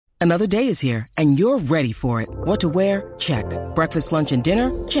Another day is here, and you're ready for it. What to wear? Check. Breakfast, lunch, and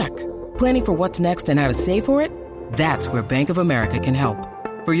dinner? Check. Planning for what's next and how to save for it? That's where Bank of America can help.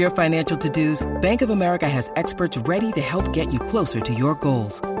 For your financial to-dos, Bank of America has experts ready to help get you closer to your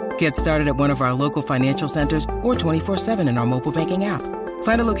goals. Get started at one of our local financial centers or 24/7 in our mobile banking app.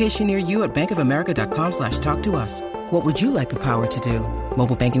 Find a location near you at bankofamerica.com/talktous. What would you like the power to do?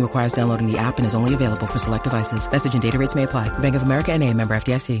 Mobile banking requires downloading the app and is only available for select devices. Message and data rates may apply. Bank of America N.A., member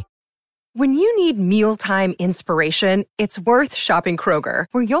FDIC. When you need mealtime inspiration, it's worth shopping Kroger,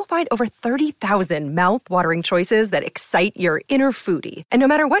 where you'll find over 30,000 mouth-watering choices that excite your inner foodie. And no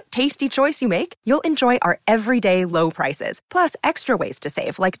matter what tasty choice you make, you'll enjoy our everyday low prices, plus extra ways to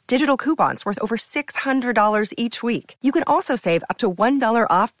save, like digital coupons worth over $600 each week. You can also save up to $1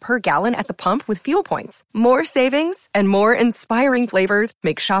 off per gallon at the pump with fuel points. More savings and more inspiring flavors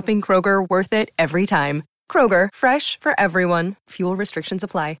make shopping Kroger worth it every time. Kroger, fresh for everyone. Fuel restrictions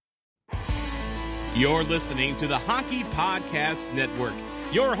apply. You're listening to the Hockey Podcast Network,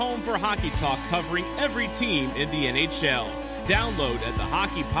 your home for hockey talk covering every team in the NHL. Download at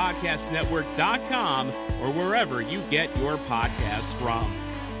thehockeypodcastnetwork.com or wherever you get your podcasts from.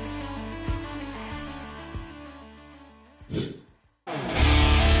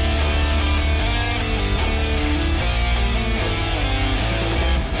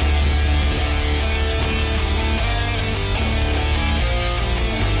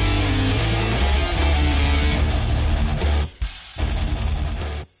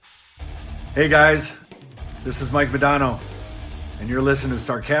 Hey guys, this is Mike Modano, and you're listening to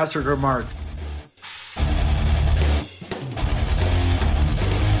Sarcastic Remarks.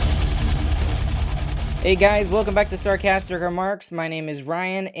 Hey guys, welcome back to Sarcastic Remarks. My name is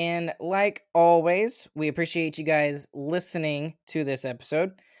Ryan, and like always, we appreciate you guys listening to this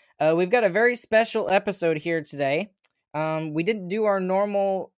episode. We've got a very special episode here today. We didn't do our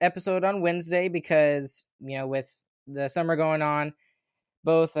normal episode on Wednesday because, with the summer going on,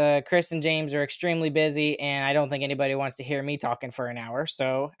 both Chris and James are extremely busy, and I don't think anybody wants to hear me talking for an hour.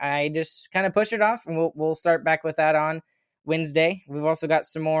 So I just kind of pushed it off, and we'll start back with that on Wednesday. We've also got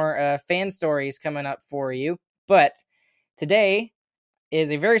some more fan stories coming up for you. But today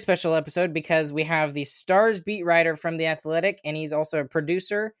is a very special episode because we have the Stars beat writer from The Athletic, and he's also a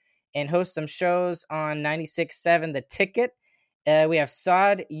producer and hosts some shows on 96.7 The Ticket. We have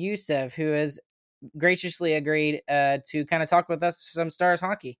Saad Yousef, who is graciously agreed to kind of talk with us some Stars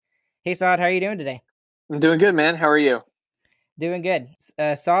hockey. Hey, Saad, how are you doing today? I'm doing good, man. How are you? Doing good.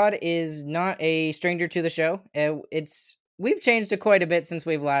 Saad is not a stranger to the show. We've changed it quite a bit since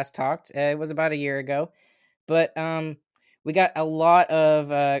we've last talked. It was about a year ago, but we got a lot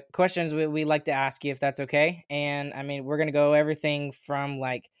of questions we like to ask you, if that's okay. And I mean, we're gonna go everything from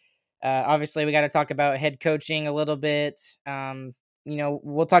obviously we got to talk about head coaching a little bit.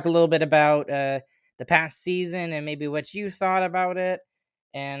 We'll talk a little bit about the past season and maybe what you thought about it.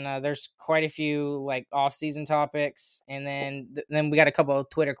 And there's quite a few off-season topics. And then we got a couple of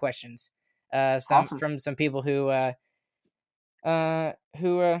Twitter questions Awesome. from some people who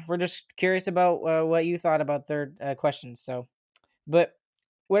were just curious about what you thought about their questions. But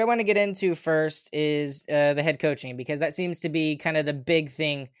what I want to get into first is the head coaching, because that seems to be kind of the big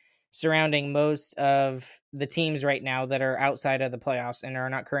thing surrounding most of the teams right now that are outside of the playoffs and are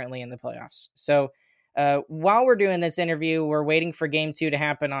not currently in the playoffs. So while we're doing this interview, we're waiting for Game 2 to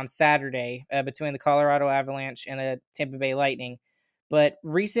happen on Saturday between the Colorado Avalanche and the Tampa Bay Lightning. But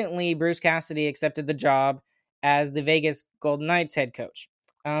recently, Bruce Cassidy accepted the job as the Vegas Golden Knights head coach.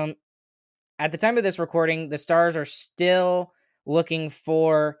 At the time of this recording, the Stars are still looking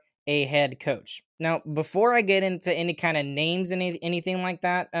for a head coach. Now, before I get into any kind of names, anything like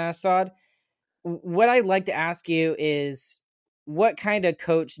that, Saad, what I'd like to ask you is, what kind of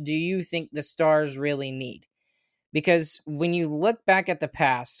coach do you think the Stars really need? Because when you look back at the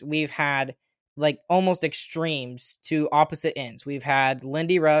past, we've had almost extremes to opposite ends. We've had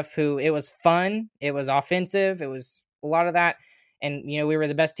Lindy Ruff, who it was fun, it was offensive, it was a lot of that. And, we were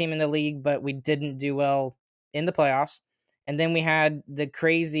the best team in the league, but we didn't do well in the playoffs. And then we had the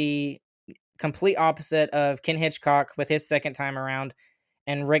crazy, complete opposite of Ken Hitchcock with his second time around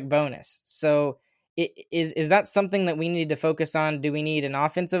and Rick Bowness. So is that something that we need to focus on? Do we need an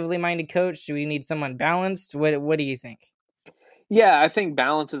offensively minded coach? Do we need someone balanced? What do you think? Yeah, I think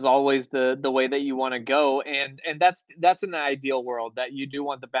balance is always the way that you want to go. And that's an ideal world, that you do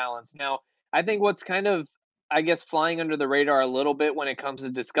want the balance. Now, I think what's kind of, I guess, flying under the radar a little bit when it comes to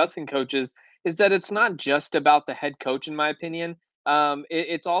discussing coaches is that it's not just about the head coach, in my opinion.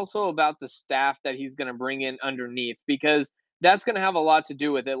 It's also about the staff that he's going to bring in underneath, because that's going to have a lot to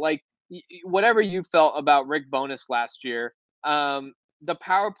do with it. Whatever you felt about Rick Bowness last year, the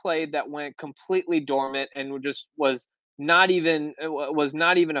power play that went completely dormant and just was not even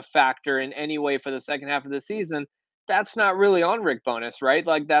a factor in any way for the second half of the season, that's not really on Rick Bowness, right?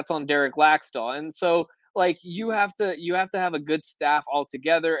 Like that's on Derek Laxdal. And so like you have to have a good staff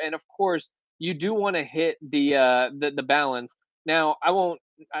altogether. And of course, you do want to hit the balance. Now, I won't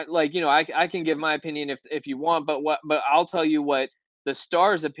I can give my opinion if you want, but I'll tell you what the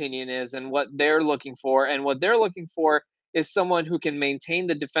Stars' opinion is and what they're looking for. And what they're looking for is someone who can maintain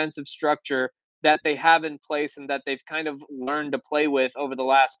the defensive structure that they have in place and that they've kind of learned to play with over the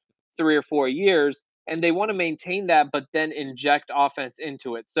last 3 or 4 years. And they want to maintain that, but then inject offense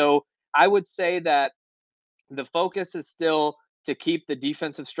into it. So I would say that the focus is still to keep the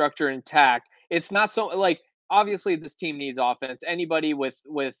defensive structure intact. It's not so like obviously this team needs offense. Anybody with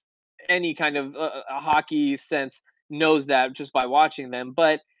any kind of a hockey sense knows that just by watching them.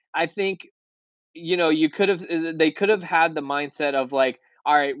 But I think you could have they could have had the mindset of like,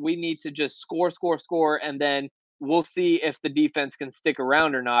 all right, we need to just score, and then we'll see if the defense can stick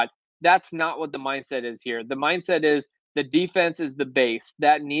around or not. That's not what the mindset is here. The mindset is the defense is the base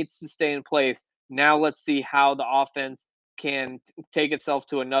that needs to stay in place. Now let's see how the offense can take itself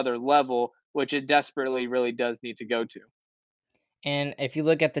to another level, which it desperately really does need to go to. And if you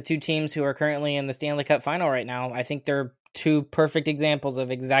look at the two teams who are currently in the Stanley Cup final right now, I think they're two perfect examples of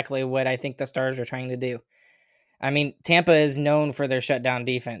exactly what I think the Stars are trying to do. I mean, Tampa is known for their shutdown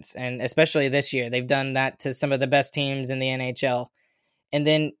defense, and especially this year, they've done that to some of the best teams in the NHL. And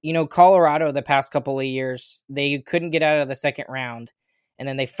then, Colorado the past couple of years, they couldn't get out of the second round. And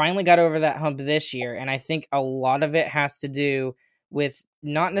then they finally got over that hump this year. And I think a lot of it has to do with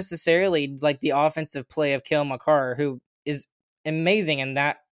not necessarily like the offensive play of Cale Makar, who is amazing in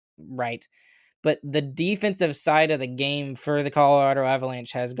that right. But the defensive side of the game for the Colorado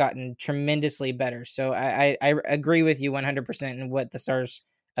Avalanche has gotten tremendously better. So I agree with you 100% in what the Stars,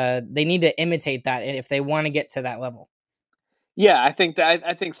 they need to imitate that if they want to get to that level. Yeah, I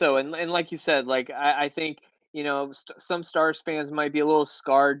think so. And like you said, like I think some Stars fans might be a little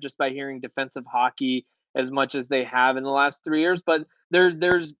scarred just by hearing defensive hockey as much as they have in the last 3 years, but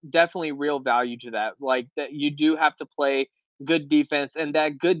there's definitely real value to that. Like that you do have to play good defense, and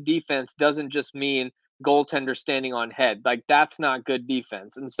that good defense doesn't just mean goaltender standing on head. Like that's not good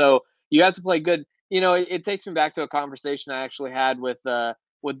defense. And so you have to play good. It takes me back to a conversation I actually had with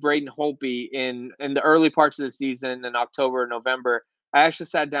Braden Holtby in the early parts of the season in October, November. I actually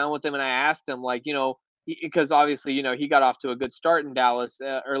sat down with him and I asked him, like, because obviously, he got off to a good start in Dallas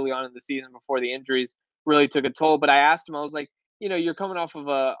early on in the season before the injuries really took a toll. But I asked him, I was like, you're coming off of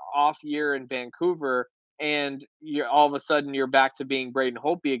a off year in Vancouver, and you're all of a sudden you're back to being Braden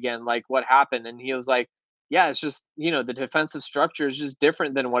Holtby again. Like, what happened? And he was like, yeah, it's just, the defensive structure is just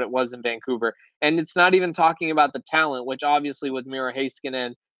different than what it was in Vancouver. And it's not even talking about the talent, which obviously with Miro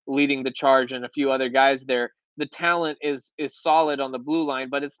Heiskanen leading the charge and a few other guys there, the talent is solid on the blue line,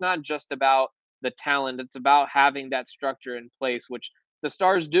 but it's not just about the talent. It's about having that structure in place, which the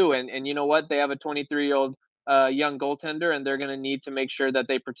Stars do. And you know what? They have a 23-year-old young goaltender, and they're going to need to make sure that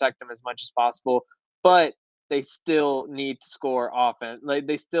they protect him as much as possible. But they still need to score offense. Like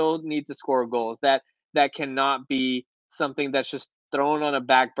they still need to score goals. That cannot be something that's just thrown on a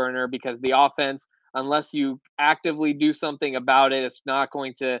back burner, because the offense, unless you actively do something about it, it's not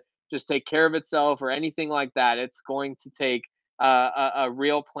going to just take care of itself or anything like that. It's going to take a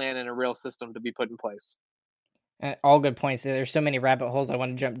real plan and a real system to be put in place. All good points. There's so many rabbit holes I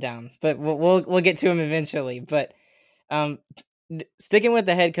want to jump down, but we'll get to them eventually. But sticking with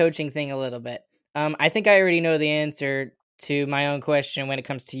the head coaching thing a little bit, I think I already know the answer to my own question when it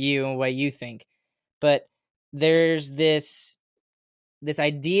comes to you and what you think. But there's this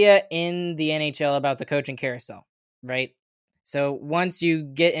idea in the NHL about the coaching carousel, right? So once you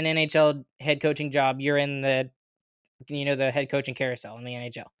get an NHL head coaching job, you're in the head coaching carousel in the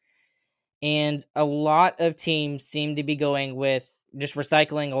NHL. And a lot of teams seem to be going with just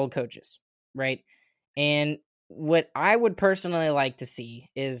recycling old coaches, right? And what I would personally like to see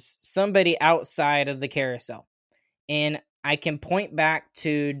is somebody outside of the carousel. And I can point back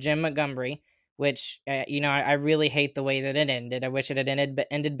to Jim Montgomery, which, I really hate the way that it ended. I wish it had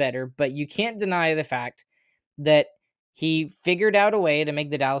ended better, but you can't deny the fact that he figured out a way to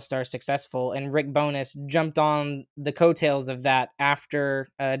make the Dallas Stars successful, and Rick Bowness jumped on the coattails of that after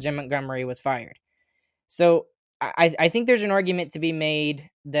Jim Montgomery was fired. So I think there's an argument to be made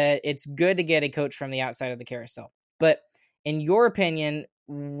that it's good to get a coach from the outside of the carousel. But in your opinion,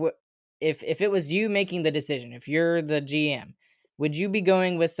 if it was you making the decision, if you're the GM, would you be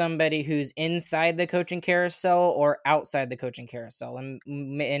going with somebody who's inside the coaching carousel or outside the coaching carousel?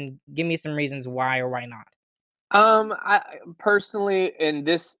 And give me some reasons why or why not. I personally in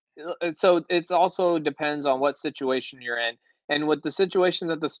this, so it's also depends on what situation you're in, and with the situation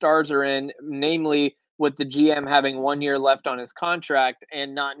that the Stars are in, namely with the GM having 1 year left on his contract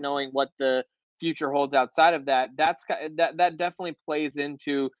and not knowing what the future holds outside of that. That definitely plays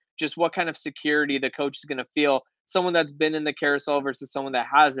into just what kind of security the coach is going to feel. Someone that's been in the carousel versus someone that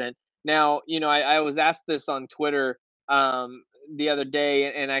hasn't. Now, I was asked this on Twitter the other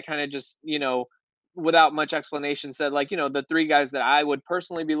day, and I kind of just without much explanation said, like, the three guys that I would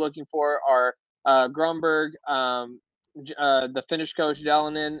personally be looking for are Grumberg, the Finnish coach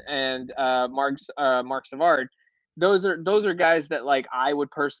Jalonen, and Mark Savard. Those are guys that, like, I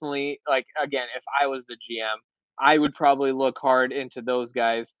would personally, like, again, if I was the GM, I would probably look hard into those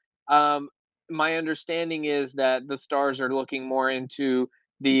guys. Um, my understanding is that the Stars are looking more into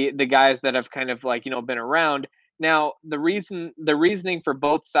the guys that have kind of, like, been around. Now, the reasoning for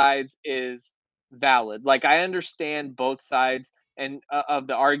both sides is valid. Like, I understand both sides and of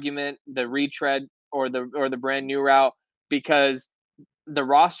the argument, the retread or the brand new route, because the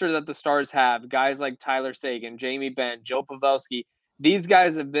roster that the Stars have, guys like Tyler Seguin, Jamie Benn, Joe Pavelski, these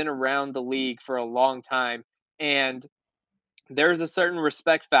guys have been around the league for a long time, and there's a certain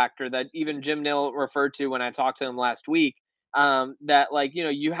respect factor that even Jim Nill referred to when I talked to him last week. That, like,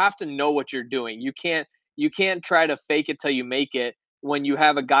 you have to know what you're doing. You can't try to fake it till you make it when you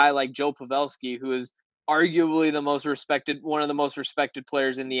have a guy like Joe Pavelski, who is arguably one of the most respected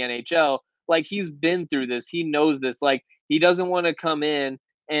players in the NHL. Like, he's been through this. He knows this. Like, he doesn't want to come in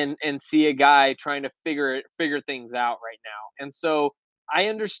and see a guy trying to figure things out right now. And so I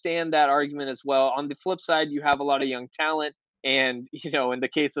understand that argument as well. On the flip side, you have a lot of young talent. And, in the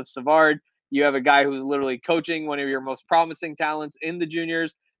case of Savard, you have a guy who's literally coaching one of your most promising talents in the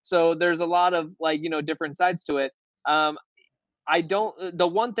juniors. So there's a lot of, like, different sides to it. Um, the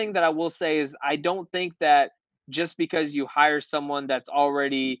one thing that I will say is I don't think that just because you hire someone that's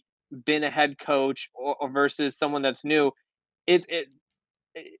already been a head coach or versus someone that's new, it, it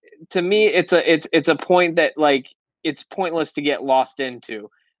to me it's a point that, like, it's pointless to get lost into.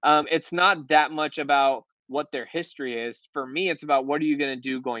 It's not that much about what their history is. For me, it's about what are you going to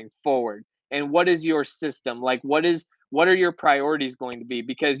do going forward, and what is your system, like, what are your priorities going to be?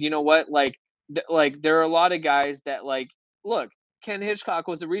 Because you know what, like, there are a lot of guys that, like, look, Ken Hitchcock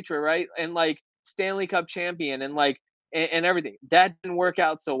was a retread, right? And, like, Stanley Cup champion, and, like, and everything that didn't work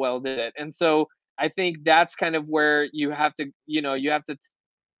out so well, did it? And so I think that's kind of where you have to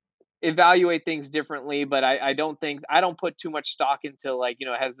evaluate things differently. But I don't put too much stock into, like,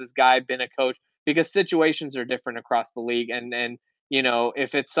 has this guy been a coach, because situations are different across the league. And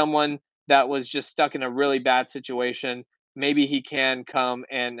if it's someone that was just stuck in a really bad situation, maybe he can come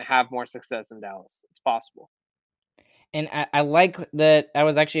and have more success in Dallas. It's possible. And I like that. I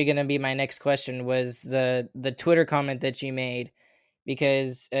was actually going to be my next question was the Twitter comment that you made,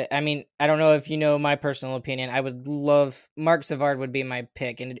 because I mean, I don't know if you know my personal opinion. I would love Mark Savard would be my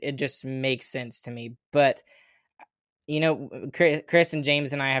pick, and it just makes sense to me. But Chris and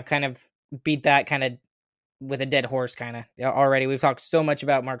James and I have kind of beat that kind of with a dead horse kind of already. We've talked so much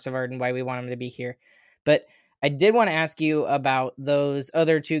about Mark Savard and why we want him to be here, but I did want to ask you about those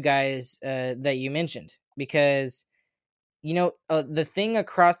other two guys that you mentioned, because the thing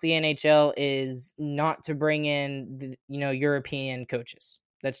across the NHL is not to bring in European coaches.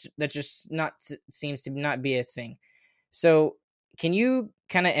 That's just not seems to not be a thing. So can you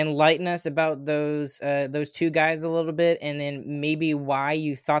kind of enlighten us about those two guys a little bit, and then maybe why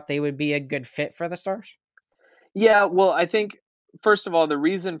you thought they would be a good fit for the Stars? Yeah, well, I think first of all, the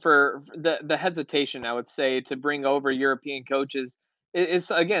reason for the hesitation, I would say, to bring over European coaches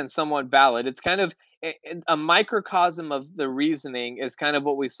is again somewhat valid. It's kind of a microcosm of the reasoning is kind of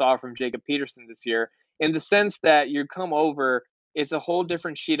what we saw from Jacob Peterson this year, in the sense that you come over, it's a whole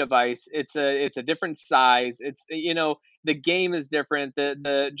different sheet of ice. It's a different size. The game is different.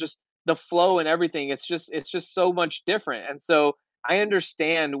 The just the flow and everything. It's just so much different. And so I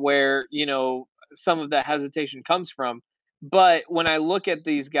understand where some of that hesitation comes from. But when I look at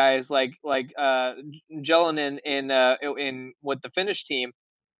these guys like Jalonen in with the Finnish team,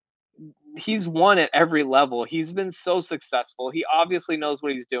 he's won at every level. He's been so successful. He obviously knows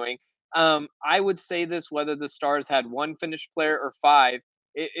what he's doing. I would say this whether the Stars had one Finnish player or five,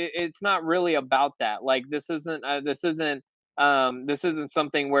 it's not really about that. Like, this isn't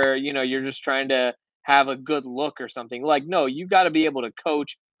something where you're just trying to have a good look or something. Like, no, you got to be able to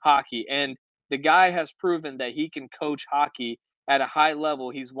coach hockey, and the guy has proven that he can coach hockey at a high level.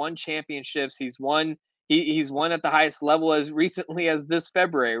 He's won championships. He's won at the highest level as recently as this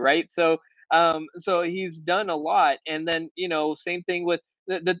February, right? So he's done a lot. And then same thing with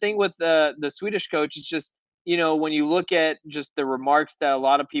the thing with the Swedish coach is just when you look at just the remarks that a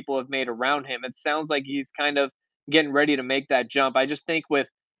lot of people have made around him, it sounds like he's kind of getting ready to make that jump. I just think with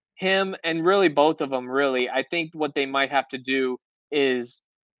him and really both of them, really, I think what they might have to do is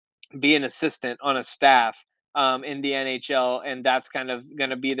be an assistant on a staff in the NHL, and that's kind of going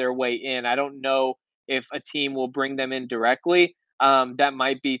to be their way in. I don't know if a team will bring them in directly. That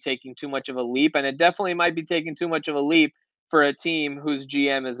might be taking too much of a leap, and it definitely might be taking too much of a leap for a team whose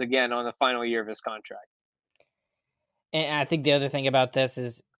GM is again on the final year of his contract. And I think the other thing about this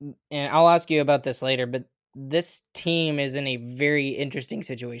is, and I'll ask you about this later, but this team is in a very interesting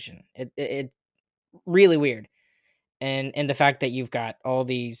situation. It really weird. And the fact that you've got all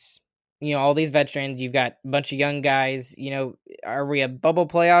these veterans, you've got a bunch of young guys, are we a bubble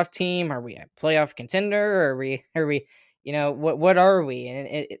playoff team? Are we a playoff contender? Or are we, what are we?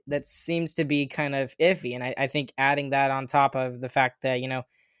 And that seems to be kind of iffy. And I think adding that on top of the fact that,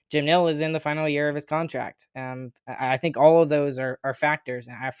 Jim Nill is in the final year of his contract. I think all of those are factors.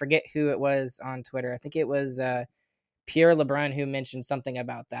 And I forget who it was on Twitter. I think it was Pierre LeBrun who mentioned something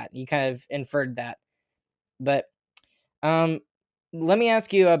about that. You kind of inferred that. But let me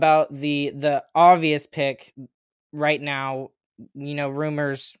ask you about the obvious pick right now,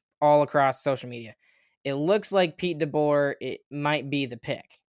 rumors all across social media. It looks like Pete DeBoer, it might be the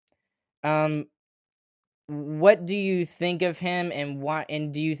pick. What do you think of him,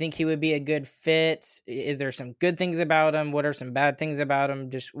 and do you think he would be a good fit? Is there some good things about him? What are some bad things about him?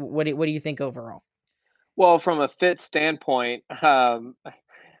 Just what do you think overall? Well, from a fit standpoint, I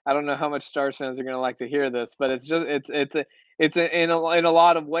don't know how much Stars fans are going to like to hear this, but in a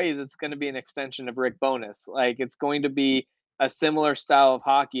lot of ways, it's going to be an extension of Rick Bowness. Like, it's going to be a similar style of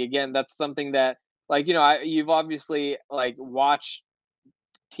hockey. Again, that's something that, like, you've obviously like watched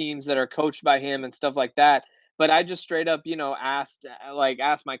teams that are coached by him and stuff like that. But I just straight up, asked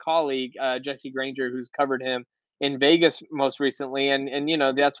my colleague Jesse Granger, who's covered him in Vegas most recently,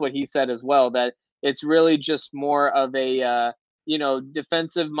 and that's what he said as well, that it's really just more of a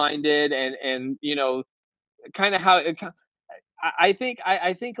defensive minded and kind of how I think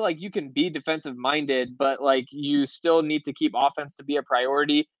like you can be defensive minded, but like you still need to keep offense to be a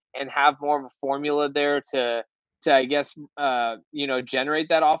priority and have more of a formula there to I guess generate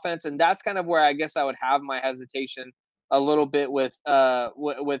that offense. And that's kind of where I guess I would have my hesitation a little bit with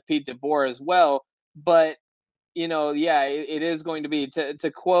with Pete DeBoer as well. But yeah, it is going to be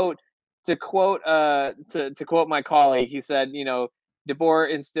to quote my colleague. He said, DeBoer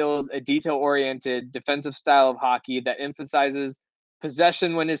instills a detail-oriented defensive style of hockey that emphasizes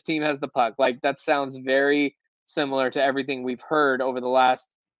possession when his team has the puck. Like, that sounds very similar to everything we've heard over the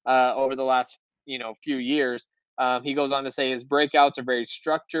last few years. He goes on to say his breakouts are very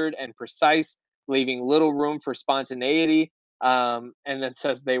structured and precise, leaving little room for spontaneity. And then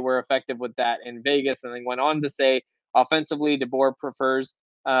says they were effective with that in Vegas. And then went on to say, offensively, DeBoer prefers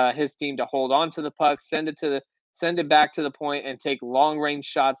his team to hold on to the puck, send it back to the point, and take long range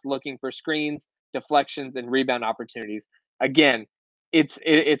shots, looking for screens, deflections, and rebound opportunities. Again, it's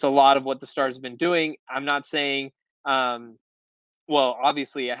a lot of what the Stars have been doing. I'm not saying, well,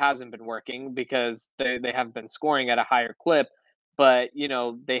 obviously it hasn't been working because they haven't been scoring at a higher clip, but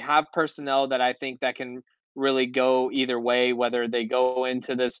they have personnel that I think that can really go either way, whether they go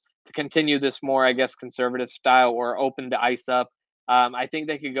into this to continue this more, I guess, conservative style or open the ice up. I think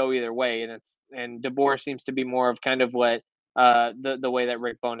they could go either way, and DeBoer seems to be more of kind of what the way that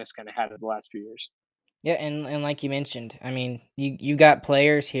Rick Bowness kind of had it the last few years. Yeah, and like you mentioned, I mean, you got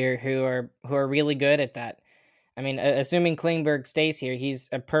players here who are really good at that. I mean, assuming Klingberg stays here, he's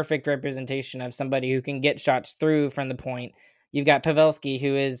a perfect representation of somebody who can get shots through from the point. You've got Pavelski,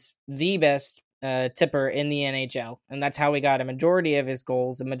 who is the best tipper in the NHL, and that's how he got a majority of his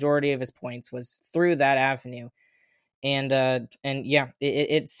goals, the majority of his points was through that avenue. And yeah,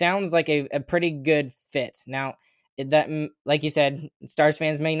 it sounds like a pretty good fit. Now, that, like you said, Stars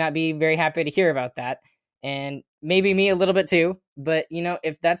fans may not be very happy to hear about that, and maybe me a little bit too. But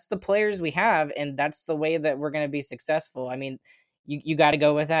if that's the players we have and that's the way that we're going to be successful, I mean, you got to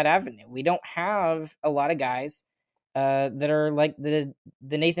go with that avenue. We don't have a lot of guys that are like the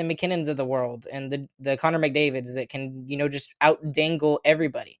Nathan McKinnons of the world and the Connor McDavids that can just out dangle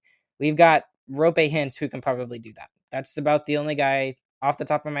everybody. We've got Roope Hintz who can probably do that. That's about the only guy off the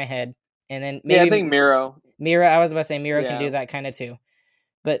top of my head. And then maybe I think Miro, I was about to say Miro can do that kind of too.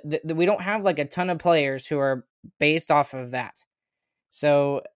 But we don't have like a ton of players who are based off of that.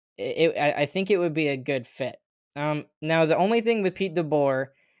 So I think it would be a good fit. Now, the only thing with Pete DeBoer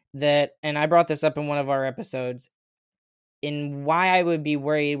and I brought this up in one of our episodes, in why I would be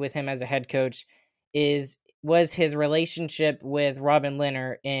worried with him as a head coach was his relationship with Robin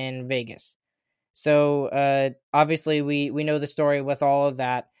Lehner in Vegas. So obviously we know the story with all of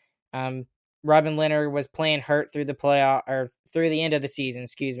that. Robin Leonard was playing hurt through the playoff or through the end of the season,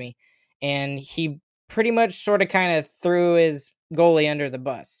 excuse me, and he pretty much sort of kind of threw his goalie under the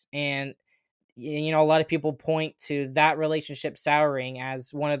bus. And a lot of people point to that relationship souring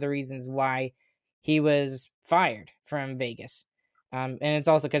as one of the reasons why he was fired from Vegas. And it's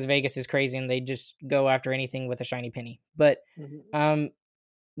also because Vegas is crazy and they just go after anything with a shiny penny. But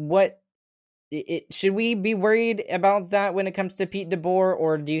should we be worried about that when it comes to Pete DeBoer,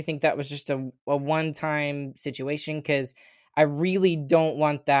 or do you think that was just a one-time situation? Because I really don't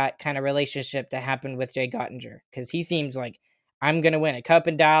want that kind of relationship to happen with Jake Oettinger, because he seems like, I'm going to win a cup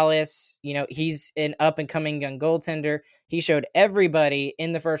in Dallas. He's an up-and-coming young goaltender. He showed everybody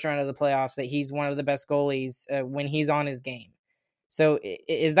in the first round of the playoffs that he's one of the best goalies when he's on his game. So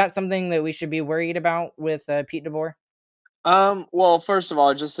is that something that we should be worried about with Pete DeBoer? Well, first of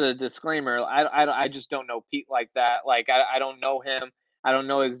all, just a disclaimer. I just don't know Pete like that. Like, I don't know him. I don't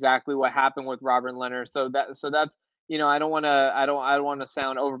know exactly what happened with Robin Leonard. So that's, I don't want to, I don't want to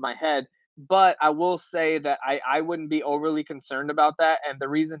sound over my head, but I will say that I wouldn't be overly concerned about that. And the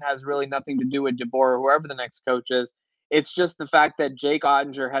reason has really nothing to do with DeBoer or whoever the next coach is. It's just the fact that Jake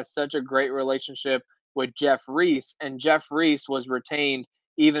Ottinger has such a great relationship with Jeff Reese, and Jeff Reese was retained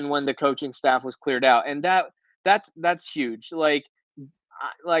even when the coaching staff was cleared out. And that's huge. Like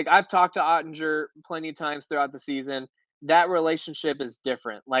I've talked to Ottinger plenty of times throughout the season. That relationship is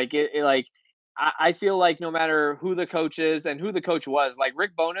different. Like I feel like no matter who the coach is and who the coach was, like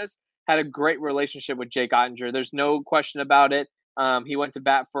Rick Bowness had a great relationship with Jake Ottinger. There's no question about it. He went to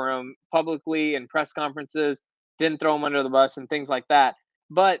bat for him publicly in press conferences, didn't throw him under the bus and things like that.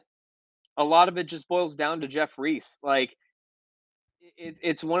 But a lot of it just boils down to Jeff Reese. Like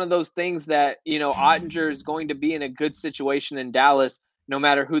it's one of those things that, Ottinger is going to be in a good situation in Dallas, no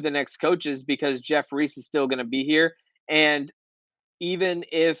matter who the next coach is, because Jeff Reese is still going to be here. And even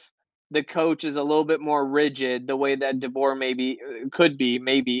if the coach is a little bit more rigid, the way that DeBoer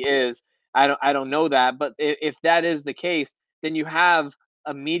maybe is, I don't know that. But if that is the case, then you have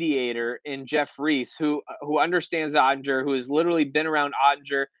a mediator in Jeff Reese who understands Ottinger, who has literally been around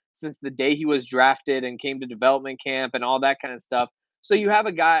Ottinger since the day he was drafted and came to development camp and all that kind of stuff. So you have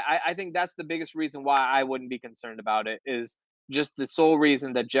a guy. I think that's the biggest reason why I wouldn't be concerned about it, is just the sole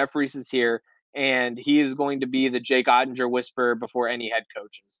reason that Jeff Reese is here, and he is going to be the Jake Ottinger whisperer before any head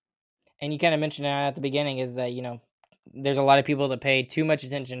coaches. And you kind of mentioned at the beginning is that, there's a lot of people that pay too much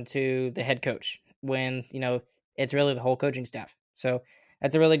attention to the head coach when, it's really the whole coaching staff. So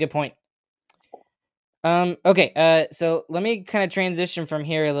that's a really good point. Okay. So let me kind of transition from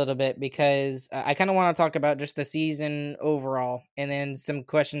here a little bit, because I kind of want to talk about just the season overall, and then some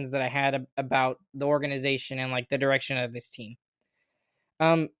questions that I had about the organization and like the direction of this team.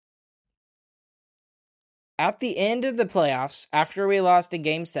 At the end of the playoffs, after we lost in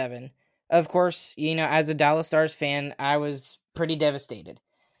Game 7, of course, as a Dallas Stars fan, I was pretty devastated.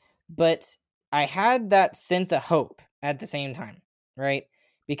 But I had that sense of hope at the same time, right?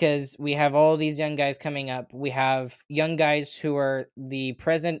 Because we have all these young guys coming up. We have young guys who are the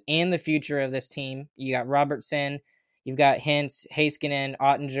present and the future of this team. You got Robertson, you've got Hintz, Heiskanen,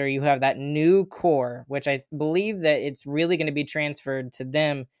 Ottinger. You have that new core, which I believe that it's really going to be transferred to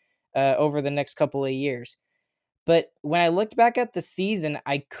them over the next couple of years. But when I looked back at the season,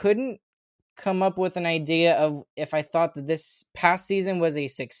 I couldn't come up with an idea of if I thought that this past season was a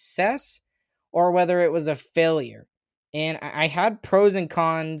success or whether it was a failure. And I had pros and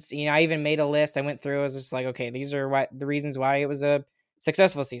cons. I even made a list. I went through. I was just like, okay, these are the reasons why it was a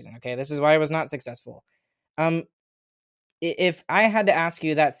successful season. Okay, this is why it was not successful. If I had to ask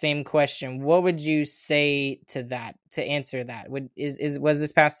you that same question, what would you say to that, to answer that? Was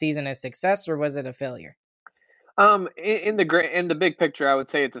this past season a success or was it a failure? In the big picture, I would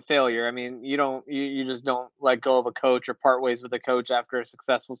say it's a failure. I mean, you just don't let go of a coach or part ways with a coach after a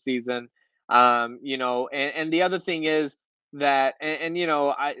successful season. And the other thing is that,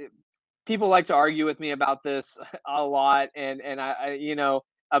 people like to argue with me about this a lot, and I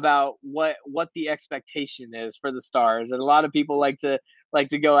about what the expectation is for the Stars, and a lot of people like to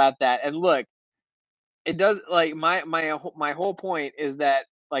go at that. And look, it does, like, my whole point is that,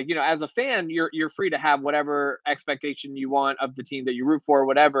 like, as a fan, you're free to have whatever expectation you want of the team that you root for,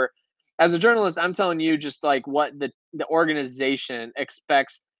 whatever. As a journalist, I'm telling you just like what the organization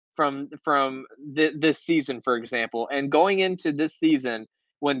expects from this season, for example. And going into this season,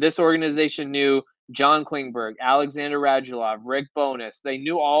 when this organization knew John Klingberg, Alexander Radulov, Rick Bowness, they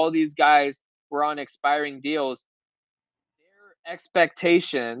knew all of these guys were on expiring deals. Their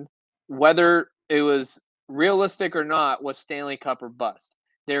expectation, whether it was realistic or not, was Stanley Cup or bust.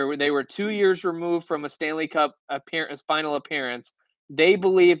 They were 2 years removed from a Stanley Cup final appearance. They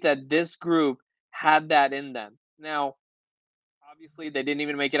believe that this group had that in them. Now, obviously, they didn't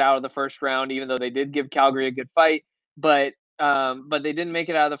even make it out of the first round, even though they did give Calgary a good fight. But they didn't make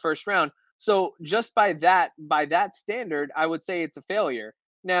it out of the first round. So just by that standard, I would say it's a failure.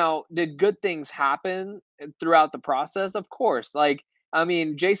 Now, did good things happen throughout the process? Of course. Like, I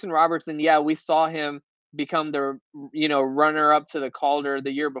mean, Jason Robertson, yeah, we saw him become the runner up to the Calder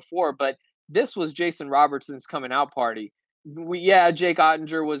the year before, but this was Jason Robertson's coming out party. Jake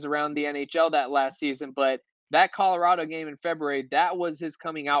Ottinger was around the NHL that last season, but that Colorado game in February, that was his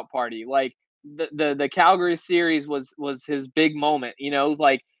coming out party. Like the Calgary series was his big moment,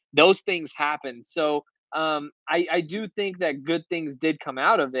 like those things happen. So I do think that good things did come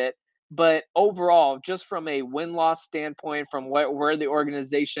out of it, but overall, just from a win-loss standpoint, from where the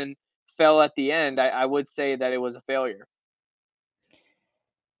organization fell at the end, I would say that it was a failure.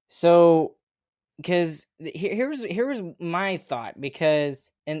 So, because here's my thought,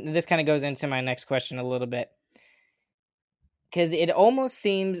 because, and this kind of goes into my next question a little bit, because it almost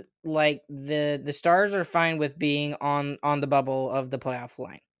seems like the Stars are fine with being on the bubble of the playoff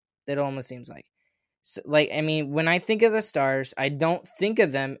line. It almost seems like. So, like, I mean, when I think of the Stars, I don't think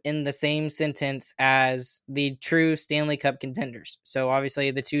of them in the same sentence as the true Stanley Cup contenders. So obviously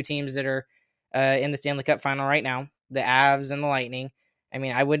the two teams that are in the Stanley Cup final right now, the Avs and the Lightning, I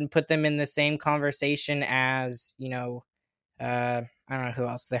mean, I wouldn't put them in the same conversation as, I don't know who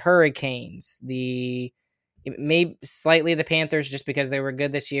else, the Hurricanes, maybe slightly the Panthers, just because they were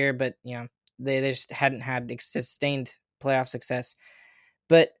good this year, but they just hadn't had sustained playoff success.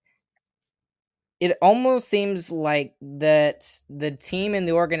 But it almost seems like that the team and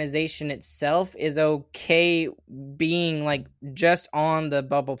the organization itself is okay being like just on the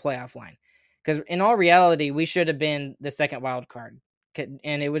bubble playoff line, because in all reality, we should have been the second wild card,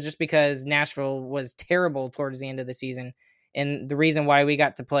 and it was just because Nashville was terrible towards the end of the season, and the reason why we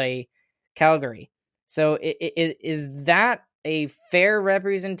got to play Calgary. So is that a fair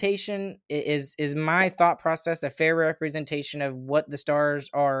representation? Is my thought process a fair representation of what the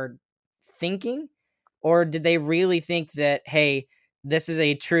Stars are thinking? Or did they really think that, hey, this is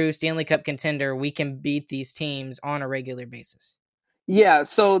a true Stanley Cup contender, we can beat these teams on a regular basis? Yeah,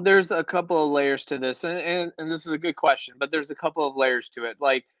 so there's a couple of layers to this, and this is a good question, but there's a couple of layers to it.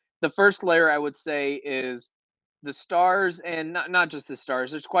 Like, the first layer I would say is the Stars, and not just the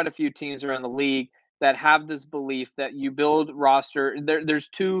Stars. There's quite a few teams around the league that have this belief that you build roster. There's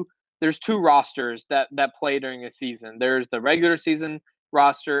two rosters that play during a season. There's the regular season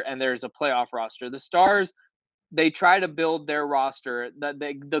roster and there's a playoff roster. The Stars, they try to build their roster.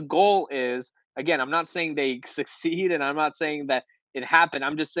 The goal is, again, I'm not saying they succeed, and I'm not saying that it happened.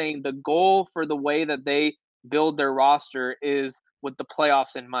 I'm just saying the goal for the way that they build their roster is with the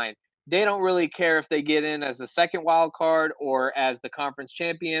playoffs in mind. They don't really care if they get in as the second wild card or as the conference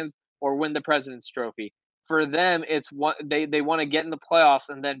champions or win the President's Trophy. For them, it's what they want to get in the playoffs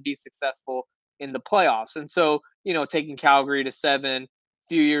and then be successful in the playoffs. And so, taking Calgary to 7,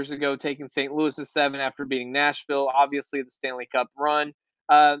 few years ago, taking St. Louis to 7 after beating Nashville, obviously the Stanley Cup run.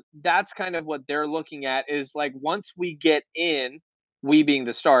 That's kind of what they're looking at, is like, once we get in, we being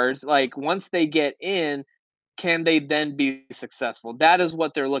the Stars, like once they get in, can they then be successful? That is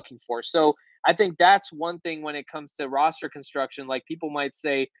what they're looking for. So I think that's one thing when it comes to roster construction. Like, people might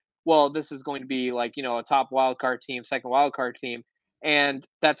say, well, this is going to be like, a top wild card team, second wild card team. And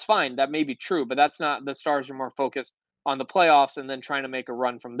that's fine. That may be true, but that's not, the Stars are more focused on the playoffs and then trying to make a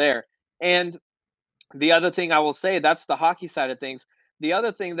run from there. And the other thing I will say, that's the hockey side of things. The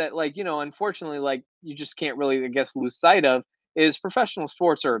other thing that, like, unfortunately, like, you just can't really, I guess, lose sight of is professional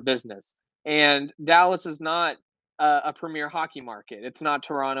sports are a business. And Dallas is not a premier hockey market. It's not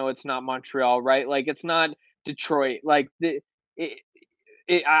Toronto. It's not Montreal, right? Like, it's not Detroit. Like,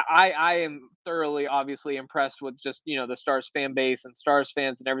 I am thoroughly, obviously, impressed with just, the Stars fan base and Stars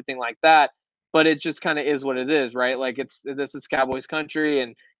fans and everything like that. But it just kind of is what it is, right? Like, this is Cowboys country,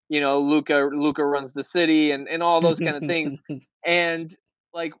 and Luca runs the city, and all those kind of things. And,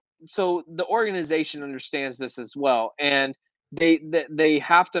 like, so the organization understands this as well, and they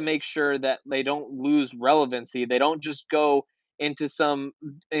have to make sure that they don't lose relevancy. They don't just go into some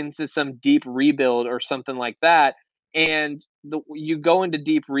deep rebuild or something like that. And you go into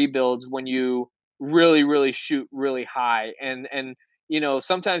deep rebuilds when you really, really shoot really high, and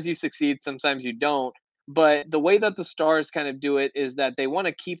sometimes you succeed, sometimes you don't. But the way that the Stars kind of do it is that they want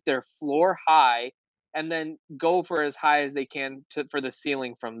to keep their floor high and then go for as high as they can for the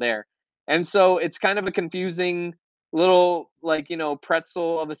ceiling from there. And so it's kind of a confusing little, like,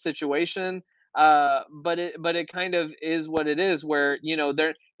 pretzel of a situation. But it kind of is what it is, where,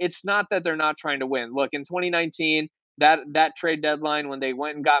 it's not that they're not trying to win. Look, in 2019, that trade deadline, when they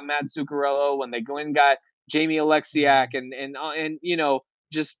went and got Matt Zuccarello, when they went and got Jamie Alexiak and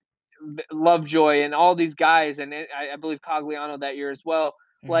just Lovejoy and all these guys, and I believe Cogliano that year as well.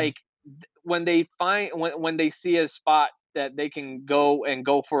 Mm-hmm. Like, when they when they see a spot that they can go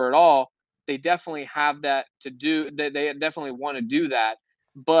for it all, they definitely have that to do. They definitely want to do that,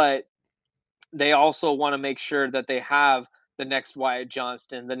 but they also want to make sure that they have the next Wyatt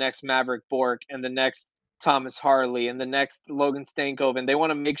Johnston, the next Maverick Bork, and the next Thomas Harley, and the next Logan Stankoven. They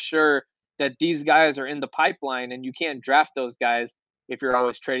want to make sure that these guys are in the pipeline, and you can't draft those guys if you're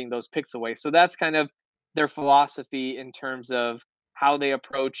always trading those picks away. So that's kind of their philosophy in terms of how they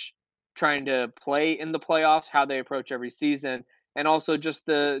approach trying to play in the playoffs, how they approach every season, and also just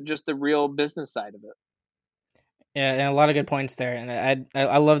the real business side of it. Yeah, and a lot of good points there, and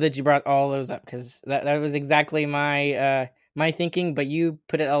I love that you brought all those up, because that was exactly my my thinking, but you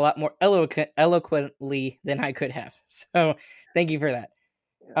put it a lot more eloquently than I could have. So thank you for that.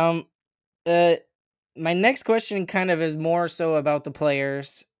 My next question kind of is more so about the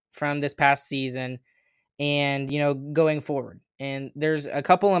players from this past season, and going forward. And there's a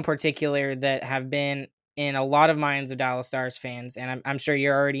couple in particular that have been in a lot of minds of Dallas Stars fans, and I'm sure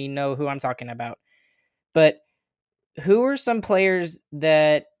you already know who I'm talking about, but who are some players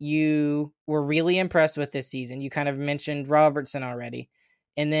that you were really impressed with this season? You kind of mentioned Robertson already.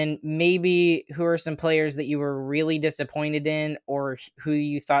 And then maybe who are some players that you were really disappointed in, or who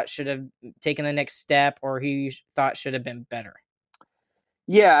you thought should have taken the next step, or who you thought should have been better?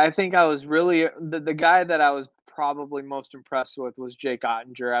 Yeah, I think I was really the guy that I was probably most impressed with was Jake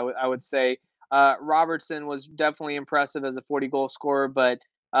Ottinger. I would say Robertson was definitely impressive as a 40-goal scorer, but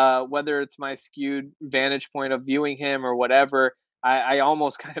whether it's my skewed vantage point of viewing him or whatever, I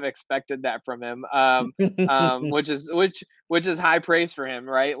almost kind of expected that from him, which is high praise for him,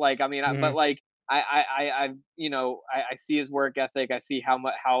 right? Like, I mean, but like I see his work ethic, I see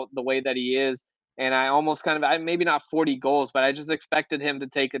how the way that he is, and I almost kind of, maybe not 40 goals, but I just expected him to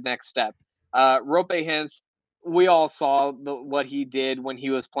take the next step. Roope Hintz, we all saw what he did when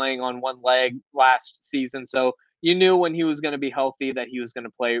he was playing on one leg last season, so you knew when he was going to be healthy that he was going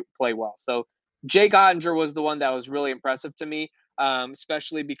to play well. So Jake Ottinger was the one that was really impressive to me,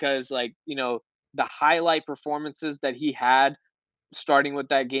 especially because, like, the highlight performances that he had, starting with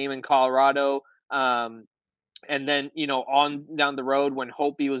that game in Colorado, and then, on down the road when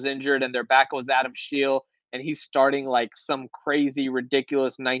Holtby was injured and their back was Adam Scheel, and he's starting like some crazy,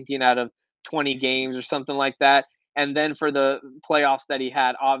 ridiculous 19 out of 20 games or something like that. And then for the playoffs that he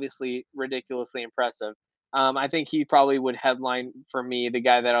had, obviously ridiculously impressive. I think he probably would headline for me, the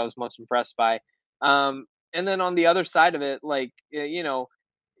guy that I was most impressed by. And then on the other side of it, like,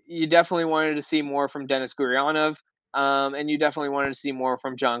 you definitely wanted to see more from Denis Gurianov, and you definitely wanted to see more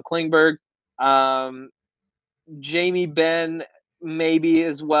from John Klingberg. Jamie Benn maybe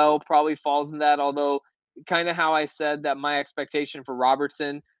as well probably falls in that, although kind of how I said that my expectation for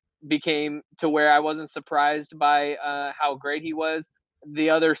Robertson became to where I wasn't surprised by how great he was.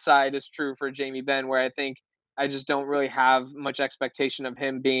 The other side is true for Jamie Benn, where I think I just don't really have much expectation of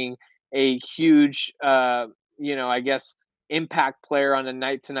him being a huge, I guess, impact player on a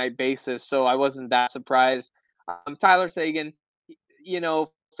night-to-night basis. So I wasn't that surprised. Tyler Seguin,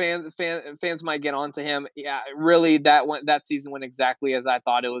 fans might get onto him. Yeah, really, that season went exactly as I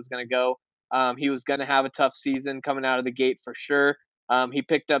thought it was going to go. He was going to have a tough season coming out of the gate for sure. He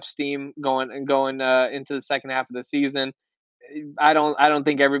picked up steam going into the second half of the season. I don't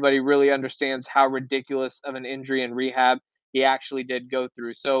think everybody really understands how ridiculous of an injury and rehab he actually did go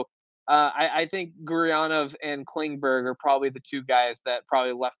through. So I think Gurianov and Klingberg are probably the two guys that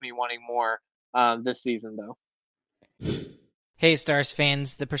probably left me wanting more this season, though. Hey, Stars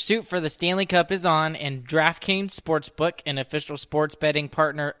fans, the pursuit for the Stanley Cup is on, and DraftKings Sportsbook, an official sports betting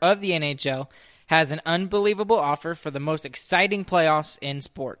partner of the NHL, has an unbelievable offer for the most exciting playoffs in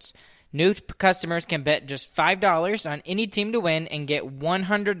sports. New customers can bet just $5 on any team to win and get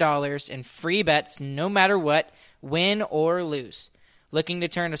 $100 in free bets no matter what, win or lose. Looking to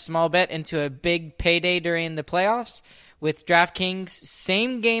turn a small bet into a big payday during the playoffs? With DraftKings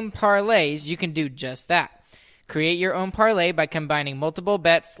same-game parlays, you can do just that. Create your own parlay by combining multiple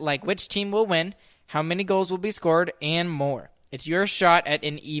bets like which team will win, how many goals will be scored, and more. It's your shot at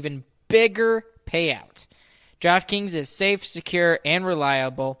an even bigger payout. DraftKings is safe, secure, and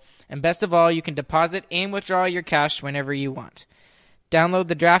reliable, and best of all, you can deposit and withdraw your cash whenever you want. Download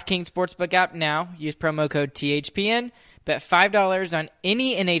the DraftKings Sportsbook app now, use promo code THPN, bet $5 on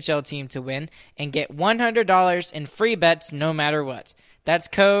any NHL team to win, and get $100 in free bets no matter what. That's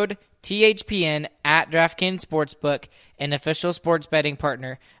code THPN at DraftKings Sportsbook, an official sports betting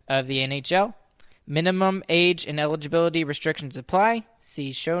partner of the NHL. Minimum age and eligibility restrictions apply.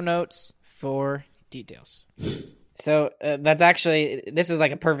 See show notes for details. So this is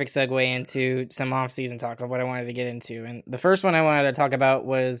like a perfect segue into some off-season talk of what I wanted to get into. And the first one I wanted to talk about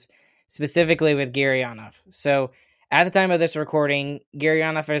was specifically with Gurianov. So at the time of this recording,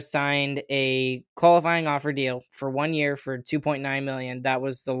 Gurianov has signed a qualifying offer deal for 1 year for $2.9 million. That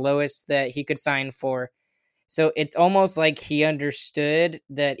was the lowest that he could sign for. So it's almost like he understood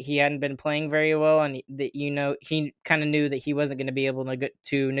that he hadn't been playing very well, and that he kind of knew that he wasn't going to be able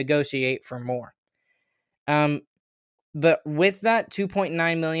to negotiate for more. But with that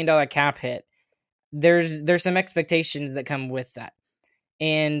 $2.9 million cap hit, there's some expectations that come with that.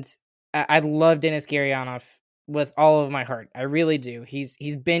 And I love Denis Gurianov with all of my heart. I really do.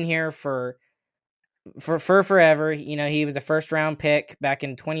 He's been here for forever. He was a first round pick back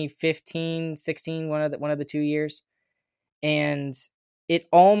in 2015, 16, one of the 2 years. And it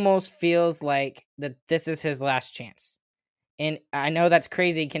almost feels like that this is his last chance. And I know that's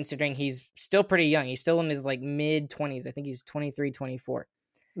crazy considering he's still pretty young. He's still in his mid 20s. I think he's 23, 24.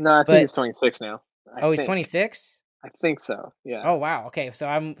 No, I think he's 26 now. He's 26? I think so. Yeah. Oh wow. Okay. So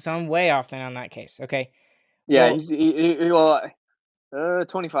I'm way off then on that case. Okay. Yeah. Well,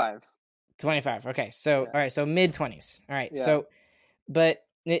 25. 25. Okay. So, all right. So mid 20s. All right. Yeah. So, but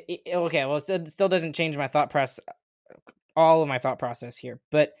okay. Well, it still doesn't change my thought process, all of my thought process here.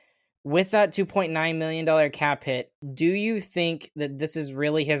 But with that $2.9 million cap hit, do you think that this is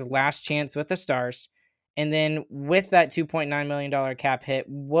really his last chance with the Stars? And then with that $2.9 million cap hit,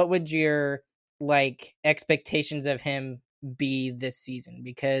 what would your expectations of him be this season?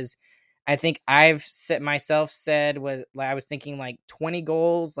 Because I think I've said I was thinking 20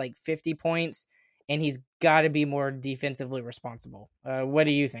 goals, 50 points, and he's got to be more defensively responsible. What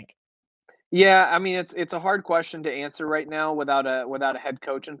do you think? Yeah, I mean it's a hard question to answer right now without a head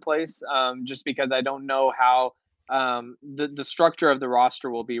coach in place. Just because I don't know how the structure of the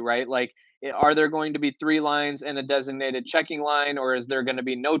roster will be, right? Are there going to be 3 lines and a designated checking line, or is there going to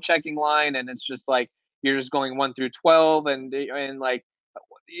be no checking line and it's just you're just going 1 through 12, and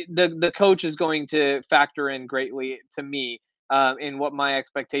the coach is going to factor in greatly to me in what my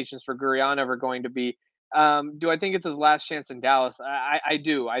expectations for Gurianov are going to be. Do I think it's his last chance in Dallas? I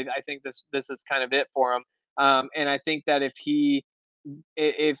do. I think this is kind of it for him. And I think that if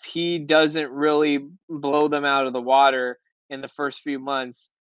he doesn't really blow them out of the water in the first few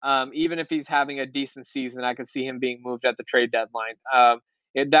months, even if he's having a decent season, I could see him being moved at the trade deadline.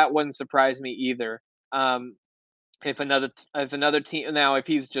 That wouldn't surprise me either. If another team, now if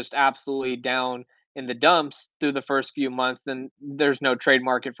he's just absolutely down in the dumps through the first few months, then there's no trade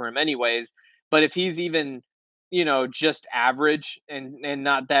market for him anyways. But if he's even, just average and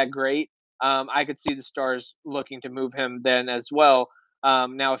not that great, I could see the Stars looking to move him then as well.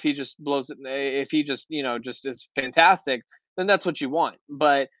 Now, if he just blows it, if he just, just is fantastic, then that's what you want.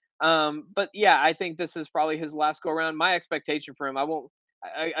 But yeah, I think this is probably his last go around. My expectation for him, I'll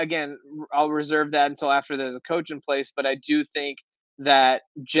reserve that until after there's a coach in place. But I do think that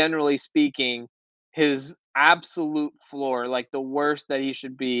generally speaking, his absolute floor, the worst that he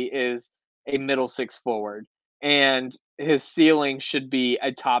should be, is a middle 6 forward, and his ceiling should be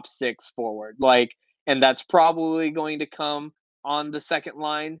a top 6 forward. And that's probably going to come on the second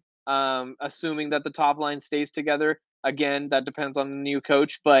line, assuming that the top line stays together. Again, that depends on the new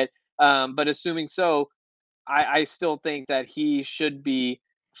coach, but assuming so, I still think that he should be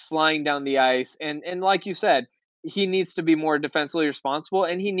flying down the ice, and like you said, he needs to be more defensively responsible,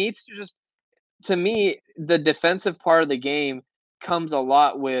 and he needs to just, to me, the defensive part of the game comes a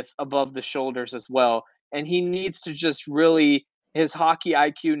lot with above the shoulders as well. And he needs to just really, his hockey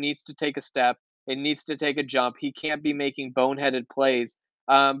IQ needs to take a step. It needs to take a jump. He can't be making boneheaded plays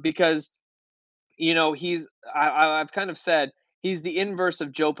because, I've kind of said he's the inverse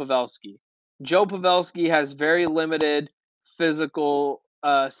of Joe Pavelski. Joe Pavelski has very limited physical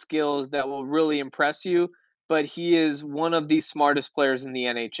skills that will really impress you, but he is one of the smartest players in the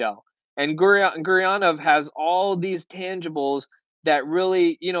NHL. And Gurianov has all these tangibles that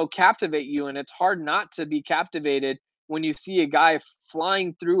really, captivate you. And it's hard not to be captivated when you see a guy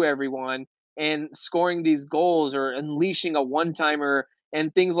flying through everyone and scoring these goals or unleashing a one-timer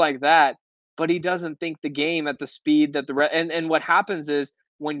and things like that. But he doesn't think the game at the speed that and what happens is,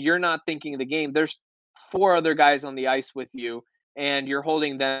 when you're not thinking of the game, there's 4 other guys on the ice with you, and you're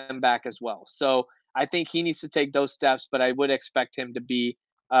holding them back as well. So I think he needs to take those steps, but I would expect him to be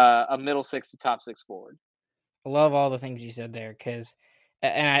a middle 6 to top 6 forward. I love all the things you said there,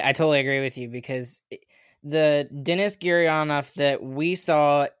 and I totally agree with you, because the Denis Gurianov that we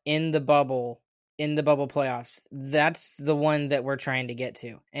saw in the bubble playoffs, that's the one that we're trying to get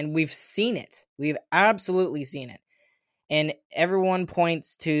to. And we've seen it. We've absolutely seen it. And everyone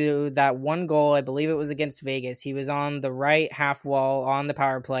points to that one goal. I believe it was against Vegas. He was on the right half wall on the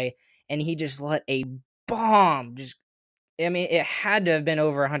power play, and he just let a bomb. It had to have been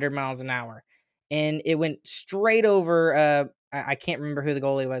over 100 miles an hour. And it went straight over, I can't remember who the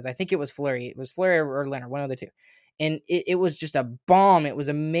goalie was. I think it was Fleury. It was Fleury or Leonard, one of the two. And it was just a bomb. It was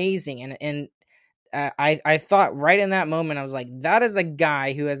amazing. And I thought right in that moment, I was like, that is a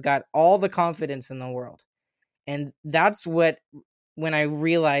guy who has got all the confidence in the world. And that's when I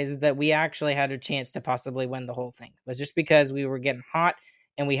realized that we actually had a chance to possibly win the whole thing. It was just because we were getting hot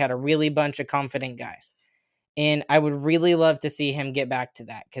and we had a really bunch of confident guys. And I would really love to see him get back to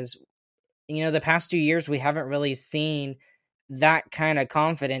that because, the past 2 years, we haven't really seen that kind of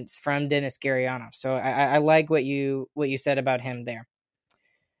confidence from Denis Gurianov. So I like what you said about him there.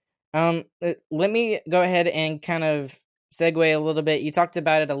 Let me go ahead and kind of segue a little bit. You talked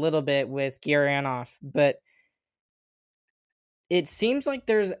about it a little bit with Gurianov, but it seems like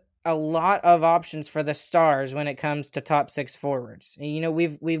there's a lot of options for the Stars when it comes to top six forwards.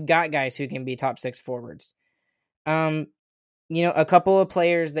 We've got guys who can be top six forwards. A couple of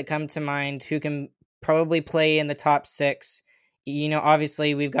players that come to mind who can probably play in the top six.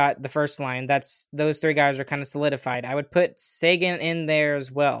 Obviously we've got the first line. Those three guys are kind of solidified. I would put Seguin in there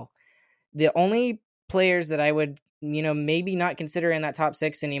as well. The only players that I would, maybe not consider in that top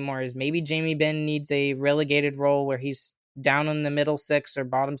six anymore is maybe Jamie Benn needs a relegated role where he's down in the middle six or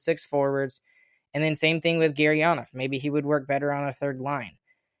bottom six forwards. And then same thing with Gurianov. Maybe he would work better on a third line.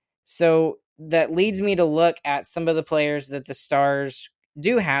 So that leads me to look at some of the players that the Stars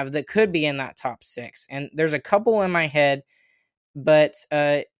do have that could be in that top six. And there's a couple in my head, but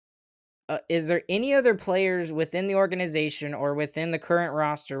is there any other players within the organization or within the current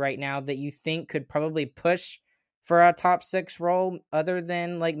roster right now that you think could probably push for a top six role other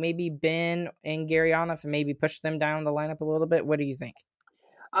than like maybe Ben and Gurianov and maybe push them down the lineup a little bit? What do you think?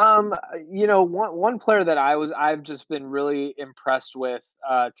 One player that I've just been really impressed with,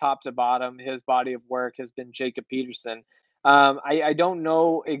 top to bottom, his body of work has been Jacob Peterson. I don't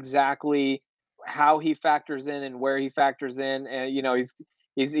know exactly how he factors in and where he factors in, and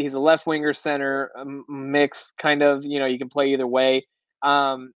he's a left winger center mix kind of. You can play either way.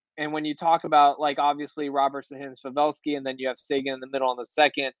 And when you talk about like obviously Robertson, Hins, Pavelski, and then you have Seguin in the middle on the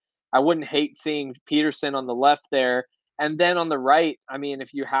second, I wouldn't hate seeing Peterson on the left there. And then on the right, I mean,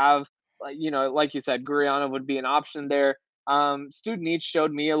 if you have, like you said, Gurianov would be an option there. Studenic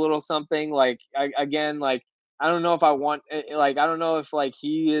showed me a little something. I don't know if I want, I don't know if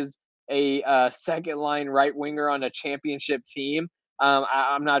he is a second line right winger on a championship team.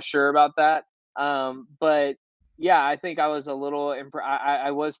 I'm not sure about that. But yeah, I think I was a little,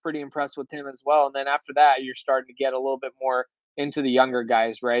 I was pretty impressed with him as well. And then after that, you're starting to get a little bit more into the younger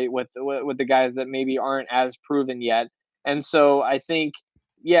guys, right? With the guys that maybe aren't as proven yet. And so I think,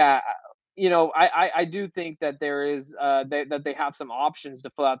 yeah, I do think that there is that they have some options to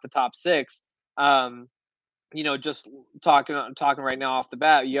fill out the top six. Just talking right now off the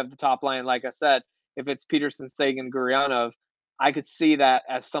bat, you have the top line. Like I said, if it's Peterson, Seguin, Gurianov, I could see that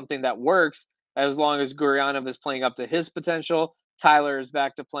as something that works as long as Gurianov is playing up to his potential. Tyler is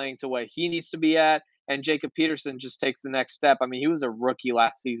back to playing to what he needs to be at, and Jacob Peterson just takes the next step. I mean, he was a rookie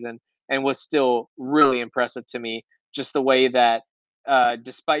last season and was still really impressive to me. Just the way that,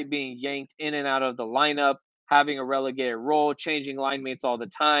 despite being yanked in and out of the lineup, having a relegated role, changing line mates all the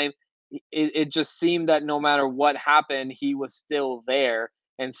time, it just seemed that no matter what happened, he was still there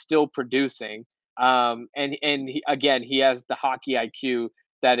and still producing. He has the hockey IQ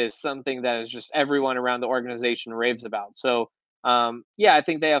that is something that is just everyone around the organization raves about. So, I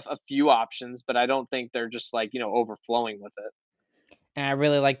think they have a few options, but I don't think they're just overflowing with it. And I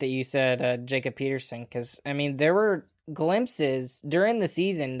really like that you said Jacob Peterson because, I mean, there were glimpses during the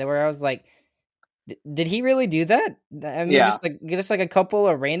season where I was like, did he really do that? I mean, just like a couple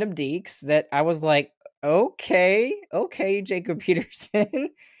of random deeks that I was like, okay, Jacob Peterson.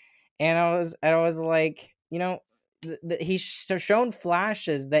 And I was like, he's shown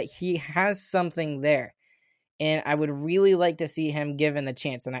flashes that he has something there. And I would really like to see him given the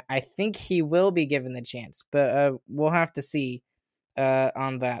chance. And I think he will be given the chance, but we'll have to see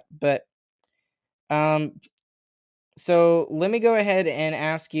on that. But so let me go ahead and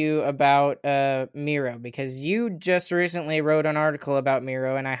ask you about Miro, because you just recently wrote an article about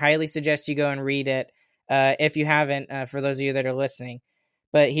Miro, and I highly suggest you go and read it if you haven't, for those of you that are listening.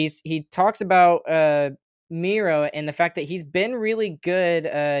 But he talks about Miro and the fact that he's been really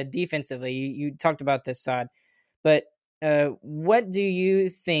good defensively. You talked about this, Saad, but what do you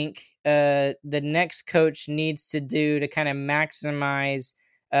think the next coach needs to do to kind of maximize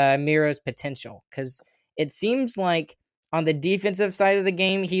Miro's potential? Because it seems like on the defensive side of the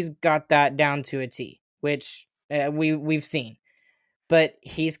game, he's got that down to a T, which we've seen. But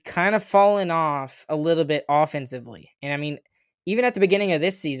he's kind of fallen off a little bit offensively. And I mean, even at the beginning of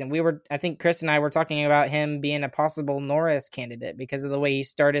this season, I think Chris and I were talking about him being a possible Norris candidate because of the way he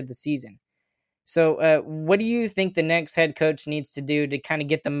started the season. So what do you think the next head coach needs to do to kind of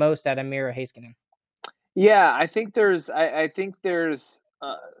get the most out of Miro Heiskanen? Yeah, I think there's an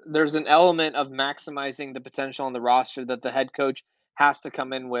element of maximizing the potential on the roster that the head coach has to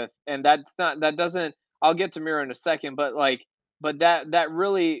come in with. And I'll get to Miro in a second, but that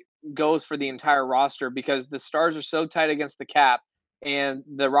really goes for the entire roster because the Stars are so tight against the cap and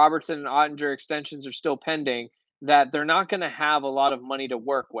the Robertson and Ottinger extensions are still pending that they're not going to have a lot of money to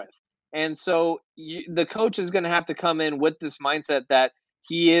work with. And so the coach is going to have to come in with this mindset that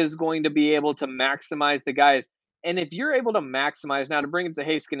he is going to be able to maximize the guys. And if you're able to maximize, now to bring it to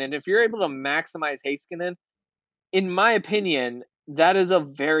Heiskanen, if you're able to maximize Heiskanen, in my opinion, that is a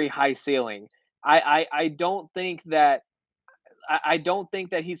very high ceiling. I don't think that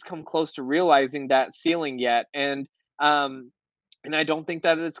he's come close to realizing that ceiling yet, and I don't think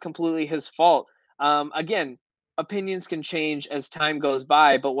that it's completely his fault. Again, opinions can change as time goes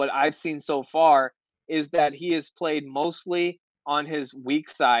by, but what I've seen so far is that he has played mostly on his weak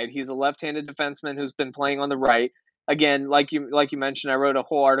side. He's a left-handed defenseman who's been playing on the right. Again, like you mentioned, I wrote a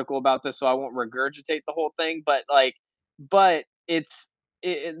whole article about this, so I won't regurgitate the whole thing. But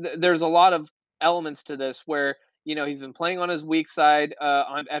there's a lot of elements to this where he's been playing on his weak side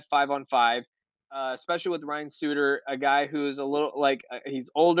at 5-on-5, especially with Ryan Suter, a guy who's a little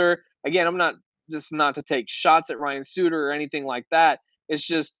he's older. Again, I'm not to take shots at Ryan Suter or anything like that. It's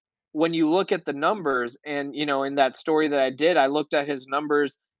just when you look at the numbers and, in that story that I did, I looked at his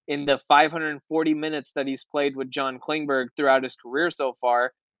numbers in the 540 minutes that he's played with John Klingberg throughout his career so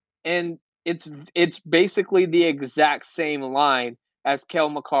far. And it's basically the exact same line as Cale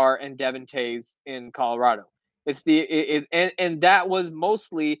Makar and Devin Toews in Colorado. And that was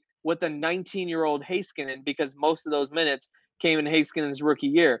mostly with a 19-year-old Heiskanen because most of those minutes came in Heiskanen's rookie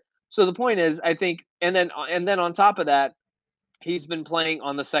year. So the point is, I think, and then on top of that, he's been playing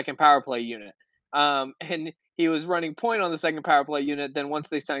on the second power play unit. And he was running point on the second power play unit. Then once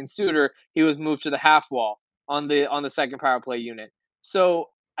they signed Suter, he was moved to the half wall on the second power play unit. So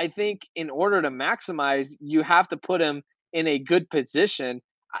I think in order to maximize, you have to put him in a good position.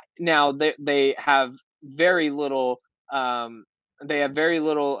 Now they have very little.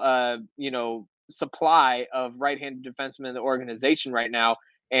 Supply of right-handed defensemen in the organization right now.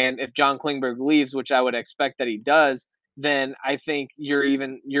 And if John Klingberg leaves, which I would expect that he does, then I think you're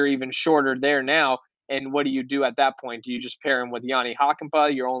even shorter there now. And what do you do at that point? Do you just pair him with Jani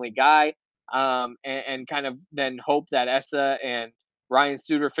Hakanpää, your only guy, and kind of then hope that Esa and Ryan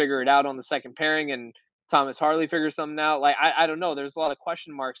Suter figure it out on the second pairing and Thomas Harley figures something out? I don't know. There's a lot of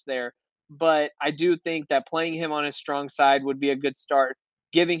question marks there. But I do think that playing him on his strong side would be a good start,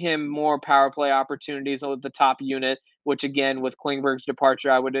 giving him more power play opportunities with the top unit, which again, with Klingberg's departure,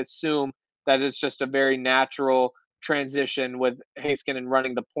 I would assume that it's just a very natural transition with Heiskanen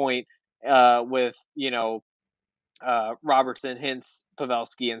running the point with, Robertson, Hintz,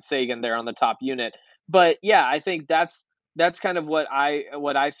 Pavelski, and Sagan there on the top unit. But yeah, I think that's kind of what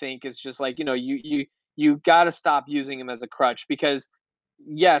I think is just you got to stop using him as a crutch because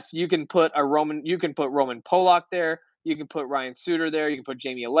yes, you can put Roman Polak there. You can put Ryan Suter there. You can put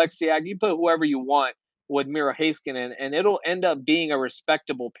Jamie Alexiak. You can put whoever you want with Miro Heiskanen, and it'll end up being a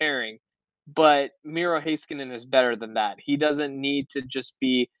respectable pairing. But Miro Heiskanen is better than that. He doesn't need to just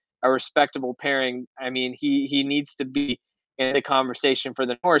be a respectable pairing. I mean, he needs to be in the conversation for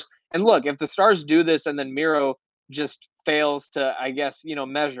the Norris. And look, if the Stars do this and then Miro just fails to, I guess,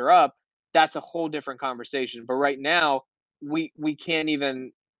 measure up, that's a whole different conversation. But right now, we can't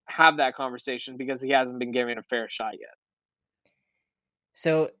even have that conversation because he hasn't been given a fair shot yet.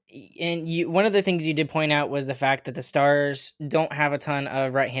 So, one of the things you did point out was the fact that the Stars don't have a ton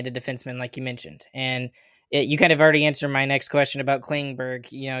of right-handed defensemen, like you mentioned, and you kind of already answered my next question about Klingberg.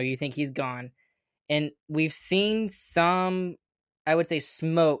 You think he's gone, and we've seen some, I would say,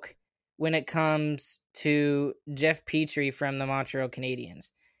 smoke when it comes to Jeff Petrie from the Montreal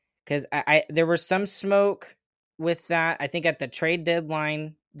Canadiens, because there was some smoke with that. I think at the trade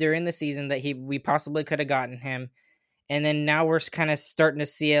deadline during the season that we possibly could have gotten him. And then now we're kind of starting to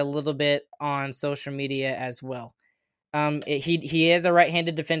see a little bit on social media as well. He is a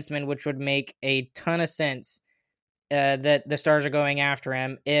right-handed defenseman, which would make a ton of sense that the Stars are going after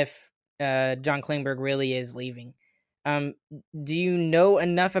him if John Klingberg really is leaving. Do you know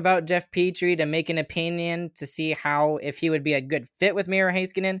enough about Jeff Petrie to make an opinion to see if he would be a good fit with Miro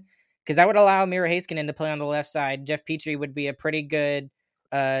Heiskanen? Because that would allow Miro Heiskanen to play on the left side. Jeff Petrie would be a pretty good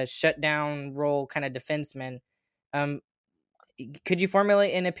shutdown role kind of defenseman. Could you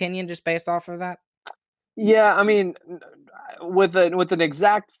formulate an opinion just based off of that? Yeah, I mean, with an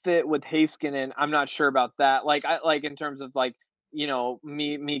exact fit with Heiskanen, I'm not sure about that. Like in terms of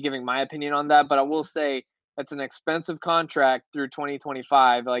me giving my opinion on that, but I will say that's an expensive contract through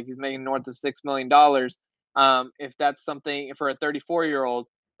 2025. Like he's making north of $6 million. If that's something for a 34-year-old,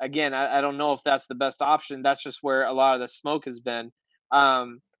 again, I don't know if that's the best option. That's just where a lot of the smoke has been.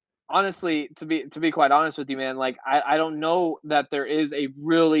 Honestly, to be quite honest with you, man, like I don't know that there is a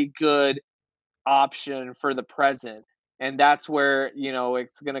really good option for the present. And that's where,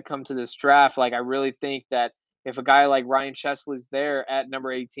 it's going to come to this draft. Like, I really think that if a guy like Ryan Chesley's there at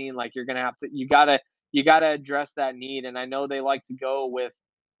number 18, like you're going to have to, you gotta address that need. And I know they like to go with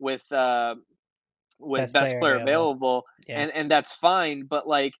best player available. Yeah. And that's fine. But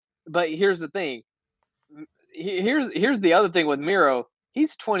here's the thing. Here's the other thing with Miro.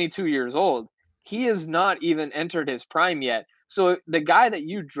 He's 22 years old. He has not even entered his prime yet. So the guy that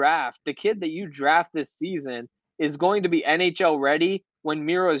you draft, the kid that you draft this season, is going to be NHL ready when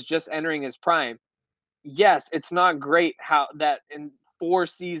Miro is just entering his prime. Yes, it's not great how that in 4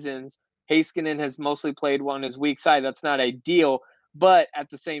 seasons, Heiskanen has mostly played on his weak side. That's not ideal. But at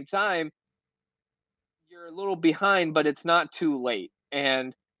the same time, you're a little behind, but it's not too late.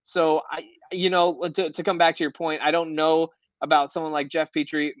 And so, to come back to your point, I don't know about someone like Jeff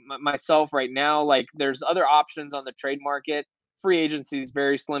Petrie myself right now. Like, there's other options on the trade market. Free agency is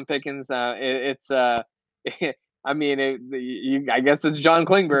very slim pickings. I guess it's John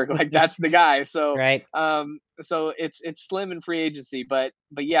Klingberg. Like, that's the guy. So, right. So it's slim in free agency, but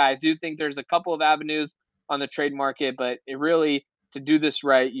yeah, I do think there's a couple of avenues on the trade market, but it really, to do this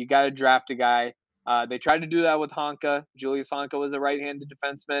right, you got to draft a guy. They tried to do that with Honka. Julius Honka was a right-handed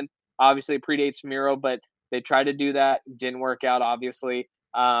defenseman. Obviously, it predates Miro, but they tried to do that. Didn't work out, obviously.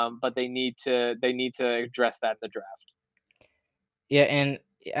 But they need to address that in the draft. Yeah, and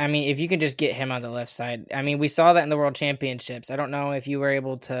I mean, if you can just get him on the left side. I mean, we saw that in the World Championships. I don't know if you were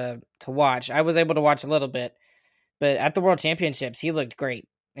able to watch. I was able to watch a little bit, but at the World Championships, he looked great.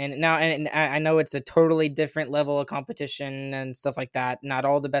 And I know it's a totally different level of competition and stuff like that. Not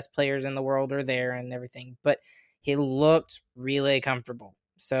all the best players in the world are there and everything, but he looked really comfortable.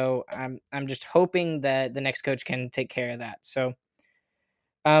 So I'm just hoping that the next coach can take care of that. So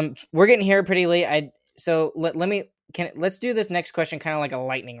we're getting here pretty late. Let's do this next question kind of like a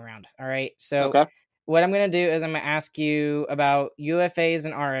lightning round. All right. So okay. What I'm going to do is I'm going to ask you about UFAs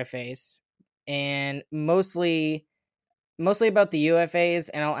and RFAs, and mostly about the UFAs,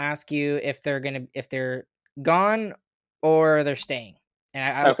 and I'll ask you if they're gone or they're staying.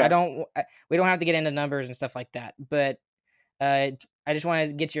 And we don't have to get into numbers and stuff like that, but I just want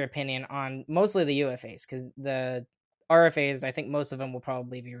to get your opinion on mostly the UFAs, because the RFAs, I think most of them will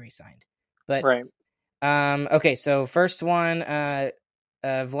probably be re-signed. But right. Okay, so first one,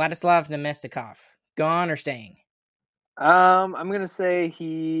 Vladislav Namestnikov, gone or staying? I'm gonna say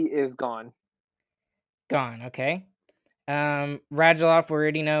he is gone. Gone. Okay. Radulov, we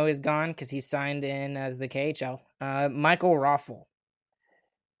already know, is gone because he's signed in the KHL. Michael Raffl.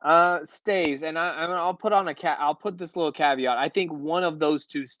 Stays, and I'll put on I'll put this little caveat. I think one of those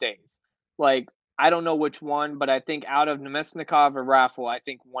two stays. Like, I don't know which one, but I think out of Namestnikov or Raffl, I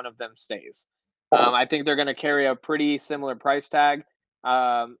think one of them stays. I think they're going to carry a pretty similar price tag,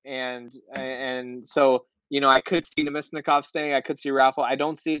 and so I could see Namestnikov staying. I could see Raffl. I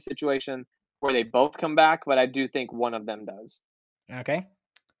don't see a situation where they both come back, but I do think one of them does. Okay.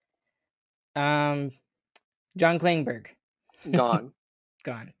 John Klingberg. Gone.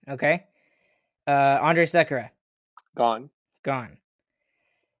 Gone. Okay. Andrej Sekera. Gone. Gone.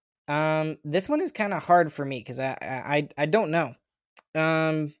 This one is kind of hard for me because I don't know.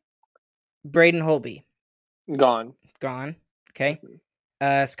 Braden Holtby. Gone. Gone. Okay.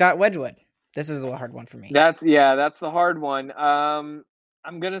 Scott Wedgwood. This is a hard one for me. That's the hard one.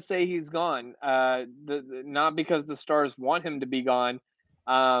 I'm gonna say he's gone. Not because the Stars want him to be gone,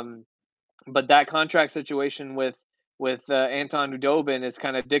 but that contract situation with Anton Khudobin is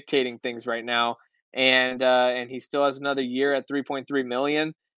kind of dictating things right now, and he still has another year at $3.3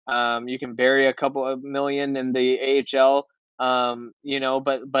 million. You can bury a couple of million in the AHL,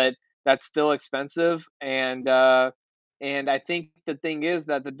 but that's still expensive, and And I think the thing is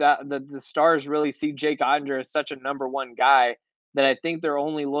that the Stars really see Jake Oettinger as such a number one guy that I think they're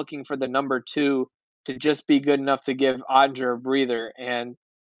only looking for the number two to just be good enough to give Oettinger a breather. And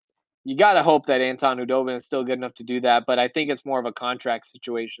you got to hope that Anton Udobin is still good enough to do that. But I think it's more of a contract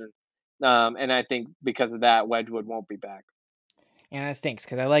situation. And I think because of that, Wedgwood won't be back. And that stinks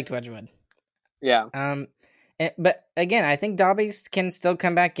because I liked Wedgwood. Yeah. But again, I think Dobbs can still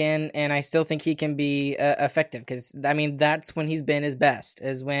come back in, and I still think he can be effective because, I mean, that's when he's been his best,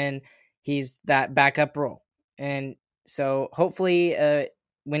 is when he's that backup role. And so hopefully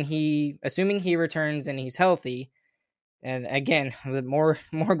assuming he returns and he's healthy, and again, the more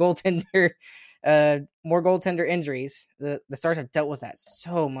goaltender injuries, the Stars have dealt with that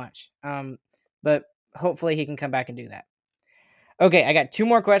so much. But hopefully he can come back and do that. Okay, I got 2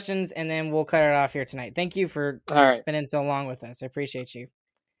 more questions, and then we'll cut it off here tonight. Thank you for spending so long with us. I appreciate you.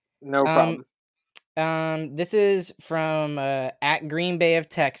 No problem. This is from at Green Bay of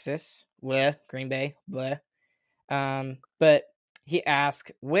Texas. Green Bay. But he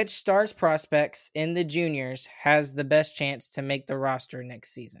asked, which Stars prospects in the juniors has the best chance to make the roster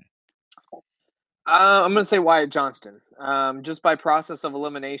next season? I'm going to say Wyatt Johnston. Just by process of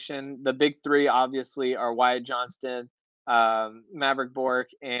elimination, the big 3 obviously are Wyatt Johnston, Maverick Bourque,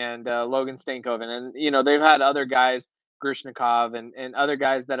 and Logan Stankoven. And, you know, they've had other guys, Grishnikov and other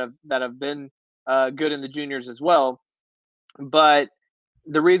guys that have been good in the juniors as well. But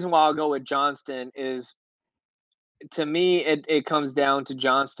the reason why I'll go with Johnston is, to me, it comes down to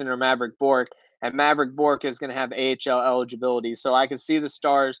Johnston or Maverick Bourque. And Maverick Bourque is going to have AHL eligibility. So I can see the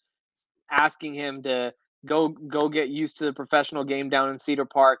Stars asking him to go get used to the professional game down in Cedar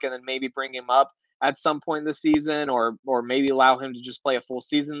Park and then maybe bring him up at some point in the season, or maybe allow him to just play a full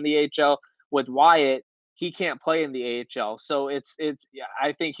season in the AHL. With Wyatt, he can't play in the AHL. So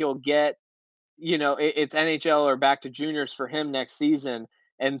I think he'll get, you know, it's NHL or back to juniors for him next season.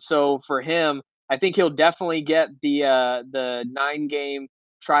 And so for him, I think he'll definitely get the 9-game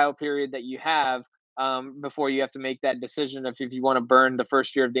trial period that you have before you have to make that decision if you want to burn the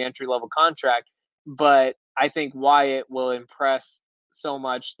first year of the entry level contract. But I think Wyatt will impress so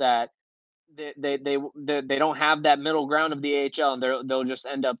much that they don't have that middle ground of the AHL, and they'll just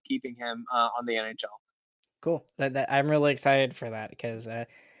end up keeping him on the NHL. Cool. That I'm really excited for that because I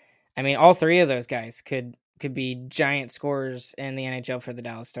mean, all 3 of those guys could be giant scorers in the NHL for the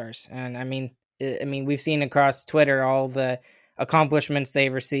Dallas Stars. And I mean, we've seen across Twitter all the accomplishments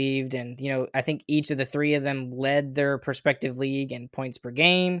they've received, and you know, I think each of the 3 of them led their respective league in points per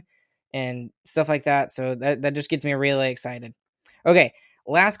game and stuff like that. So that just gets me really excited. Okay,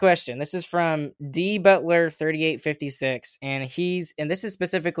 last question. This is from D Butler 3856, and this is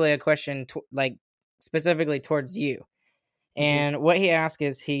specifically a question specifically towards you. And what he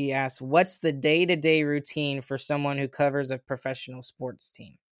asks, what's the day-to-day routine for someone who covers a professional sports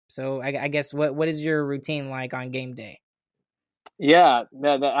team? So I guess what is your routine like on game day? Yeah,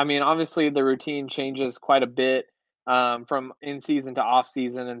 I mean, obviously the routine changes quite a bit from in season to off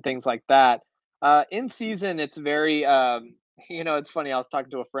season and things like that. In season, it's very, you know, it's funny. I was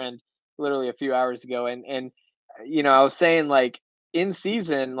talking to a friend literally a few hours ago, and you know, I was saying, like, in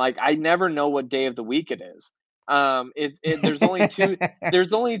season, like, I never know what day of the week it is. There's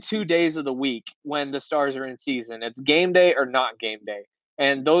only 2 days of the week when the Stars are in season. It's game day or not game day,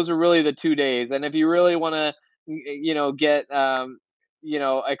 and those are really the 2 days. And if you really want to, you know, get you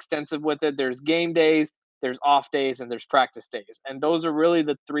know, extensive with it, there's game days, there's off days, and there's practice days, and those are really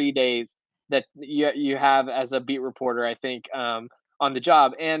the 3 days that you have as a beat reporter, I think, on the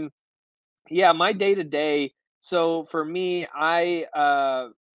job. And yeah, my day to day. So for me, I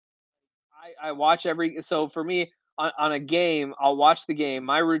watch so for me, on a game, I'll watch the game.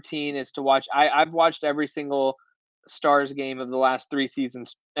 My routine is to watch. I've watched every single Stars game of the last 3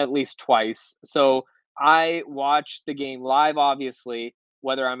 seasons at least twice. So I watch the game live, obviously,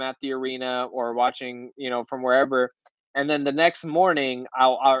 whether I'm at the arena or watching, you know, from wherever. And then the next morning,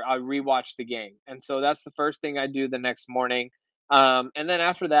 I'll rewatch the game. And so that's the first thing I do the next morning. And then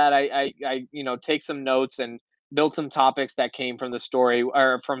after that, I you know, take some notes and build some topics that came from the story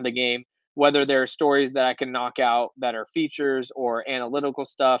or from the game, whether they're stories that I can knock out that are features or analytical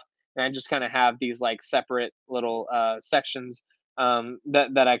stuff. And I just kind of have these like separate little sections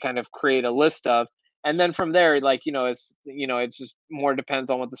that I kind of create a list of. And then from there, like, you know, it's just more depends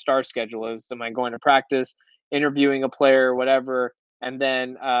on what the Star schedule is. Am I going to practice, interviewing a player, whatever? And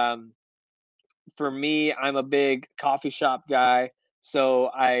then for me, I'm a big coffee shop guy. So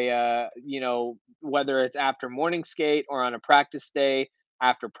I, you know, whether it's after morning skate or on a practice day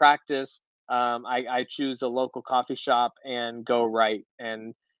after practice, I choose a local coffee shop and go right.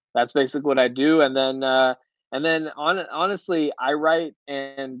 And that's basically what I do. And then And then honestly, I write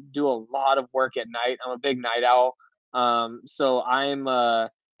and do a lot of work at night. I'm a big night owl. So and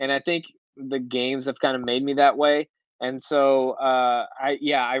I think the games have kind of made me that way. And so,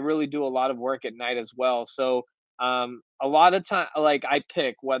 I really do a lot of work at night as well. So, a lot of time, like I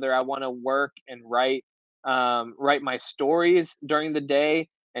pick whether I want to work and write my stories during the day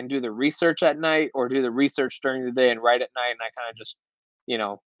and do the research at night, or do the research during the day and write at night. And I kind of just, you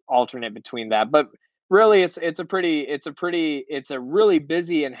know, alternate between that. But really, it's a really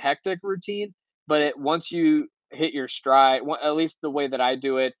busy and hectic routine. But once you hit your stride, at least the way that I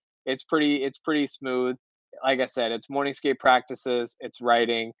do it, it's pretty smooth. Like I said, it's morning skate practices, it's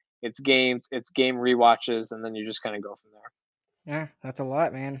writing, it's games, it's game rewatches, and then you just kind of go from there. Yeah, that's a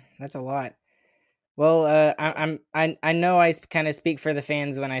lot, man. That's a lot. Well, I know I kind of speak for the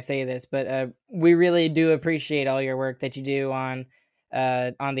fans when I say this, but we really do appreciate all your work that you do on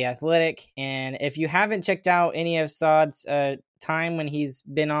The Athletic. And if you haven't checked out any of Saad's time when he's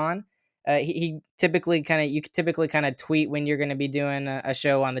been on, he typically kind of tweet when you're going to be doing a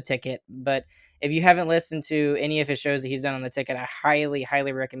show on the Ticket. But if you haven't listened to any of his shows that he's done on the Ticket, I highly,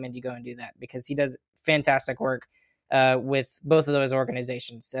 highly recommend you go and do that, because he does fantastic work with both of those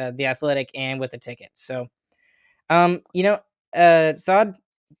organizations, The Athletic and with the Ticket. So, Saad,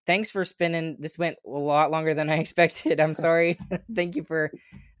 thanks for spending. This went a lot longer than I expected. I'm sorry. Thank you for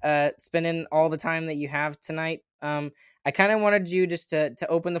spending all the time that you have tonight. I kind of wanted you just to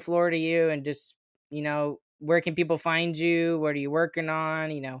open the floor to you and just, where can people find you? What are you working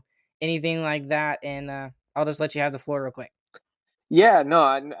on? Anything like that. And I'll just let you have the floor real quick. Yeah,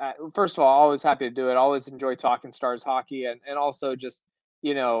 no, first of all, always happy to do it. Always enjoy talking Stars hockey, and also just,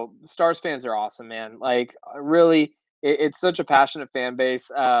 Stars fans are awesome, man. Like, really, it's such a passionate fan base.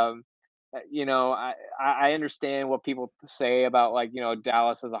 I understand what people say about, like,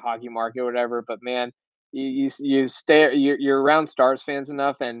 Dallas as a hockey market or whatever, but man, you're around Stars fans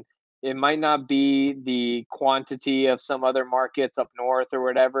enough, and it might not be the quantity of some other markets up north or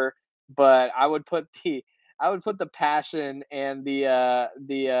whatever, but I would put the passion and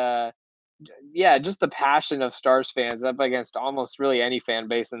just the passion of Stars fans up against almost really any fan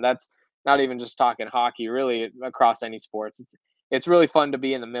base, and that's not even just talking hockey, really across any sports. It's really fun to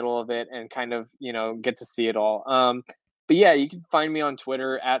be in the middle of it and kind of, get to see it all. But yeah, you can find me on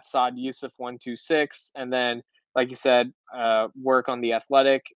Twitter at Saad Yousuf 126, and then, like you said, work on The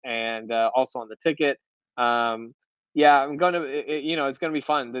Athletic and also on the Ticket. Yeah, I'm going to, it's going to be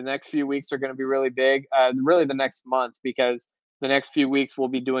fun. The next few weeks are going to be really big, really the next month, because the next few weeks we'll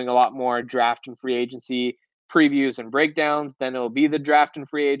be doing a lot more draft and free agency previews and breakdowns. Then it'll be the draft and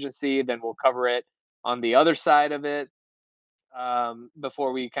free agency. Then we'll cover it on the other side of it,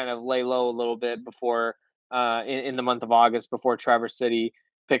 before we kind of lay low a little bit before in the month of August, before Traverse City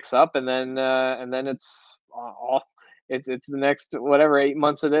picks up, and then it's all it's the next whatever 8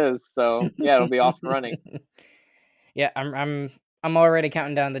 months it is. So yeah, it'll be off and running. Yeah, I'm already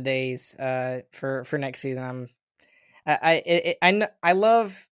counting down the days for next season. I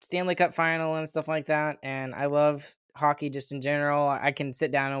love Stanley Cup final and stuff like that, and I love hockey just in general. I can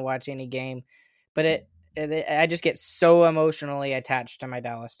sit down and watch any game, but I just get so emotionally attached to my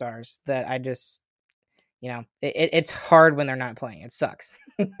Dallas Stars that I just, it's hard when they're not playing. It sucks.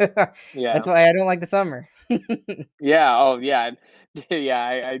 Yeah, that's why I don't like the summer. yeah. Oh yeah,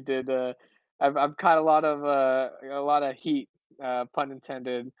 yeah. I did. I've caught a lot of heat, pun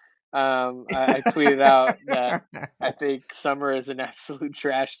intended. I tweeted out that I think summer is an absolute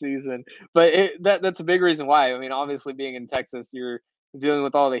trash season, but that's a big reason why. I mean, obviously being in Texas, you're dealing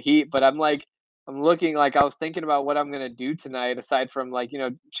with all the heat, but I'm looking, like, I was thinking about what I'm gonna do tonight, aside from, like,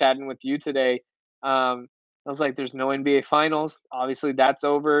 chatting with you today. I was like, there's no NBA finals. Obviously that's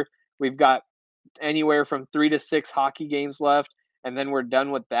over. We've got anywhere from 3 to 6 hockey games left, and then we're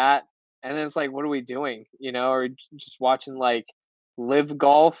done with that. And then it's like, what are we doing? Or just watching, like, live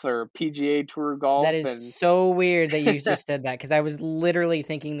golf or PGA Tour golf. That is so weird that you just said that, because I was literally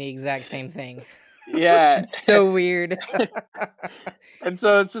thinking the exact same thing. Yeah. It's so weird. And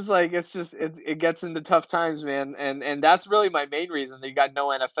so it's just like, it gets into tough times, man. And that's really my main reason. You got no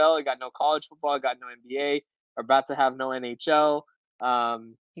NFL, you got no college football, you got no NBA, are about to have no NHL.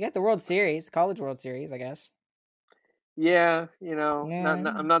 You got the World Series, College World Series, I guess. Yeah,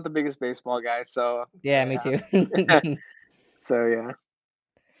 I'm not the biggest baseball guy, so yeah, me too. So yeah.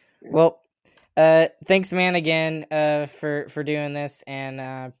 Well, thanks, man, again, for doing this,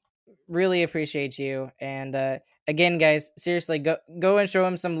 and really appreciate you. And again, guys, seriously, go and show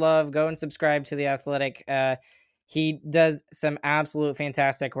him some love. Go and subscribe to The Athletic. He does some absolute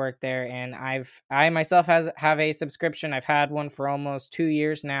fantastic work there, and I myself have a subscription. I've had one for almost 2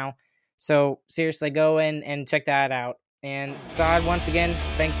 years now. So seriously, go in and check that out. And Saad, once again,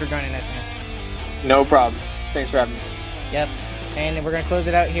 thanks for joining us, man. No problem. Thanks for having me. Yep. And we're going to close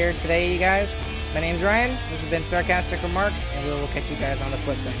it out here today, you guys. My name's Ryan. This has been Sarcastic Remarks, and we will catch you guys on the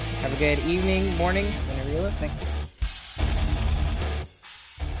flip side. Have a good evening, morning, whenever you're listening.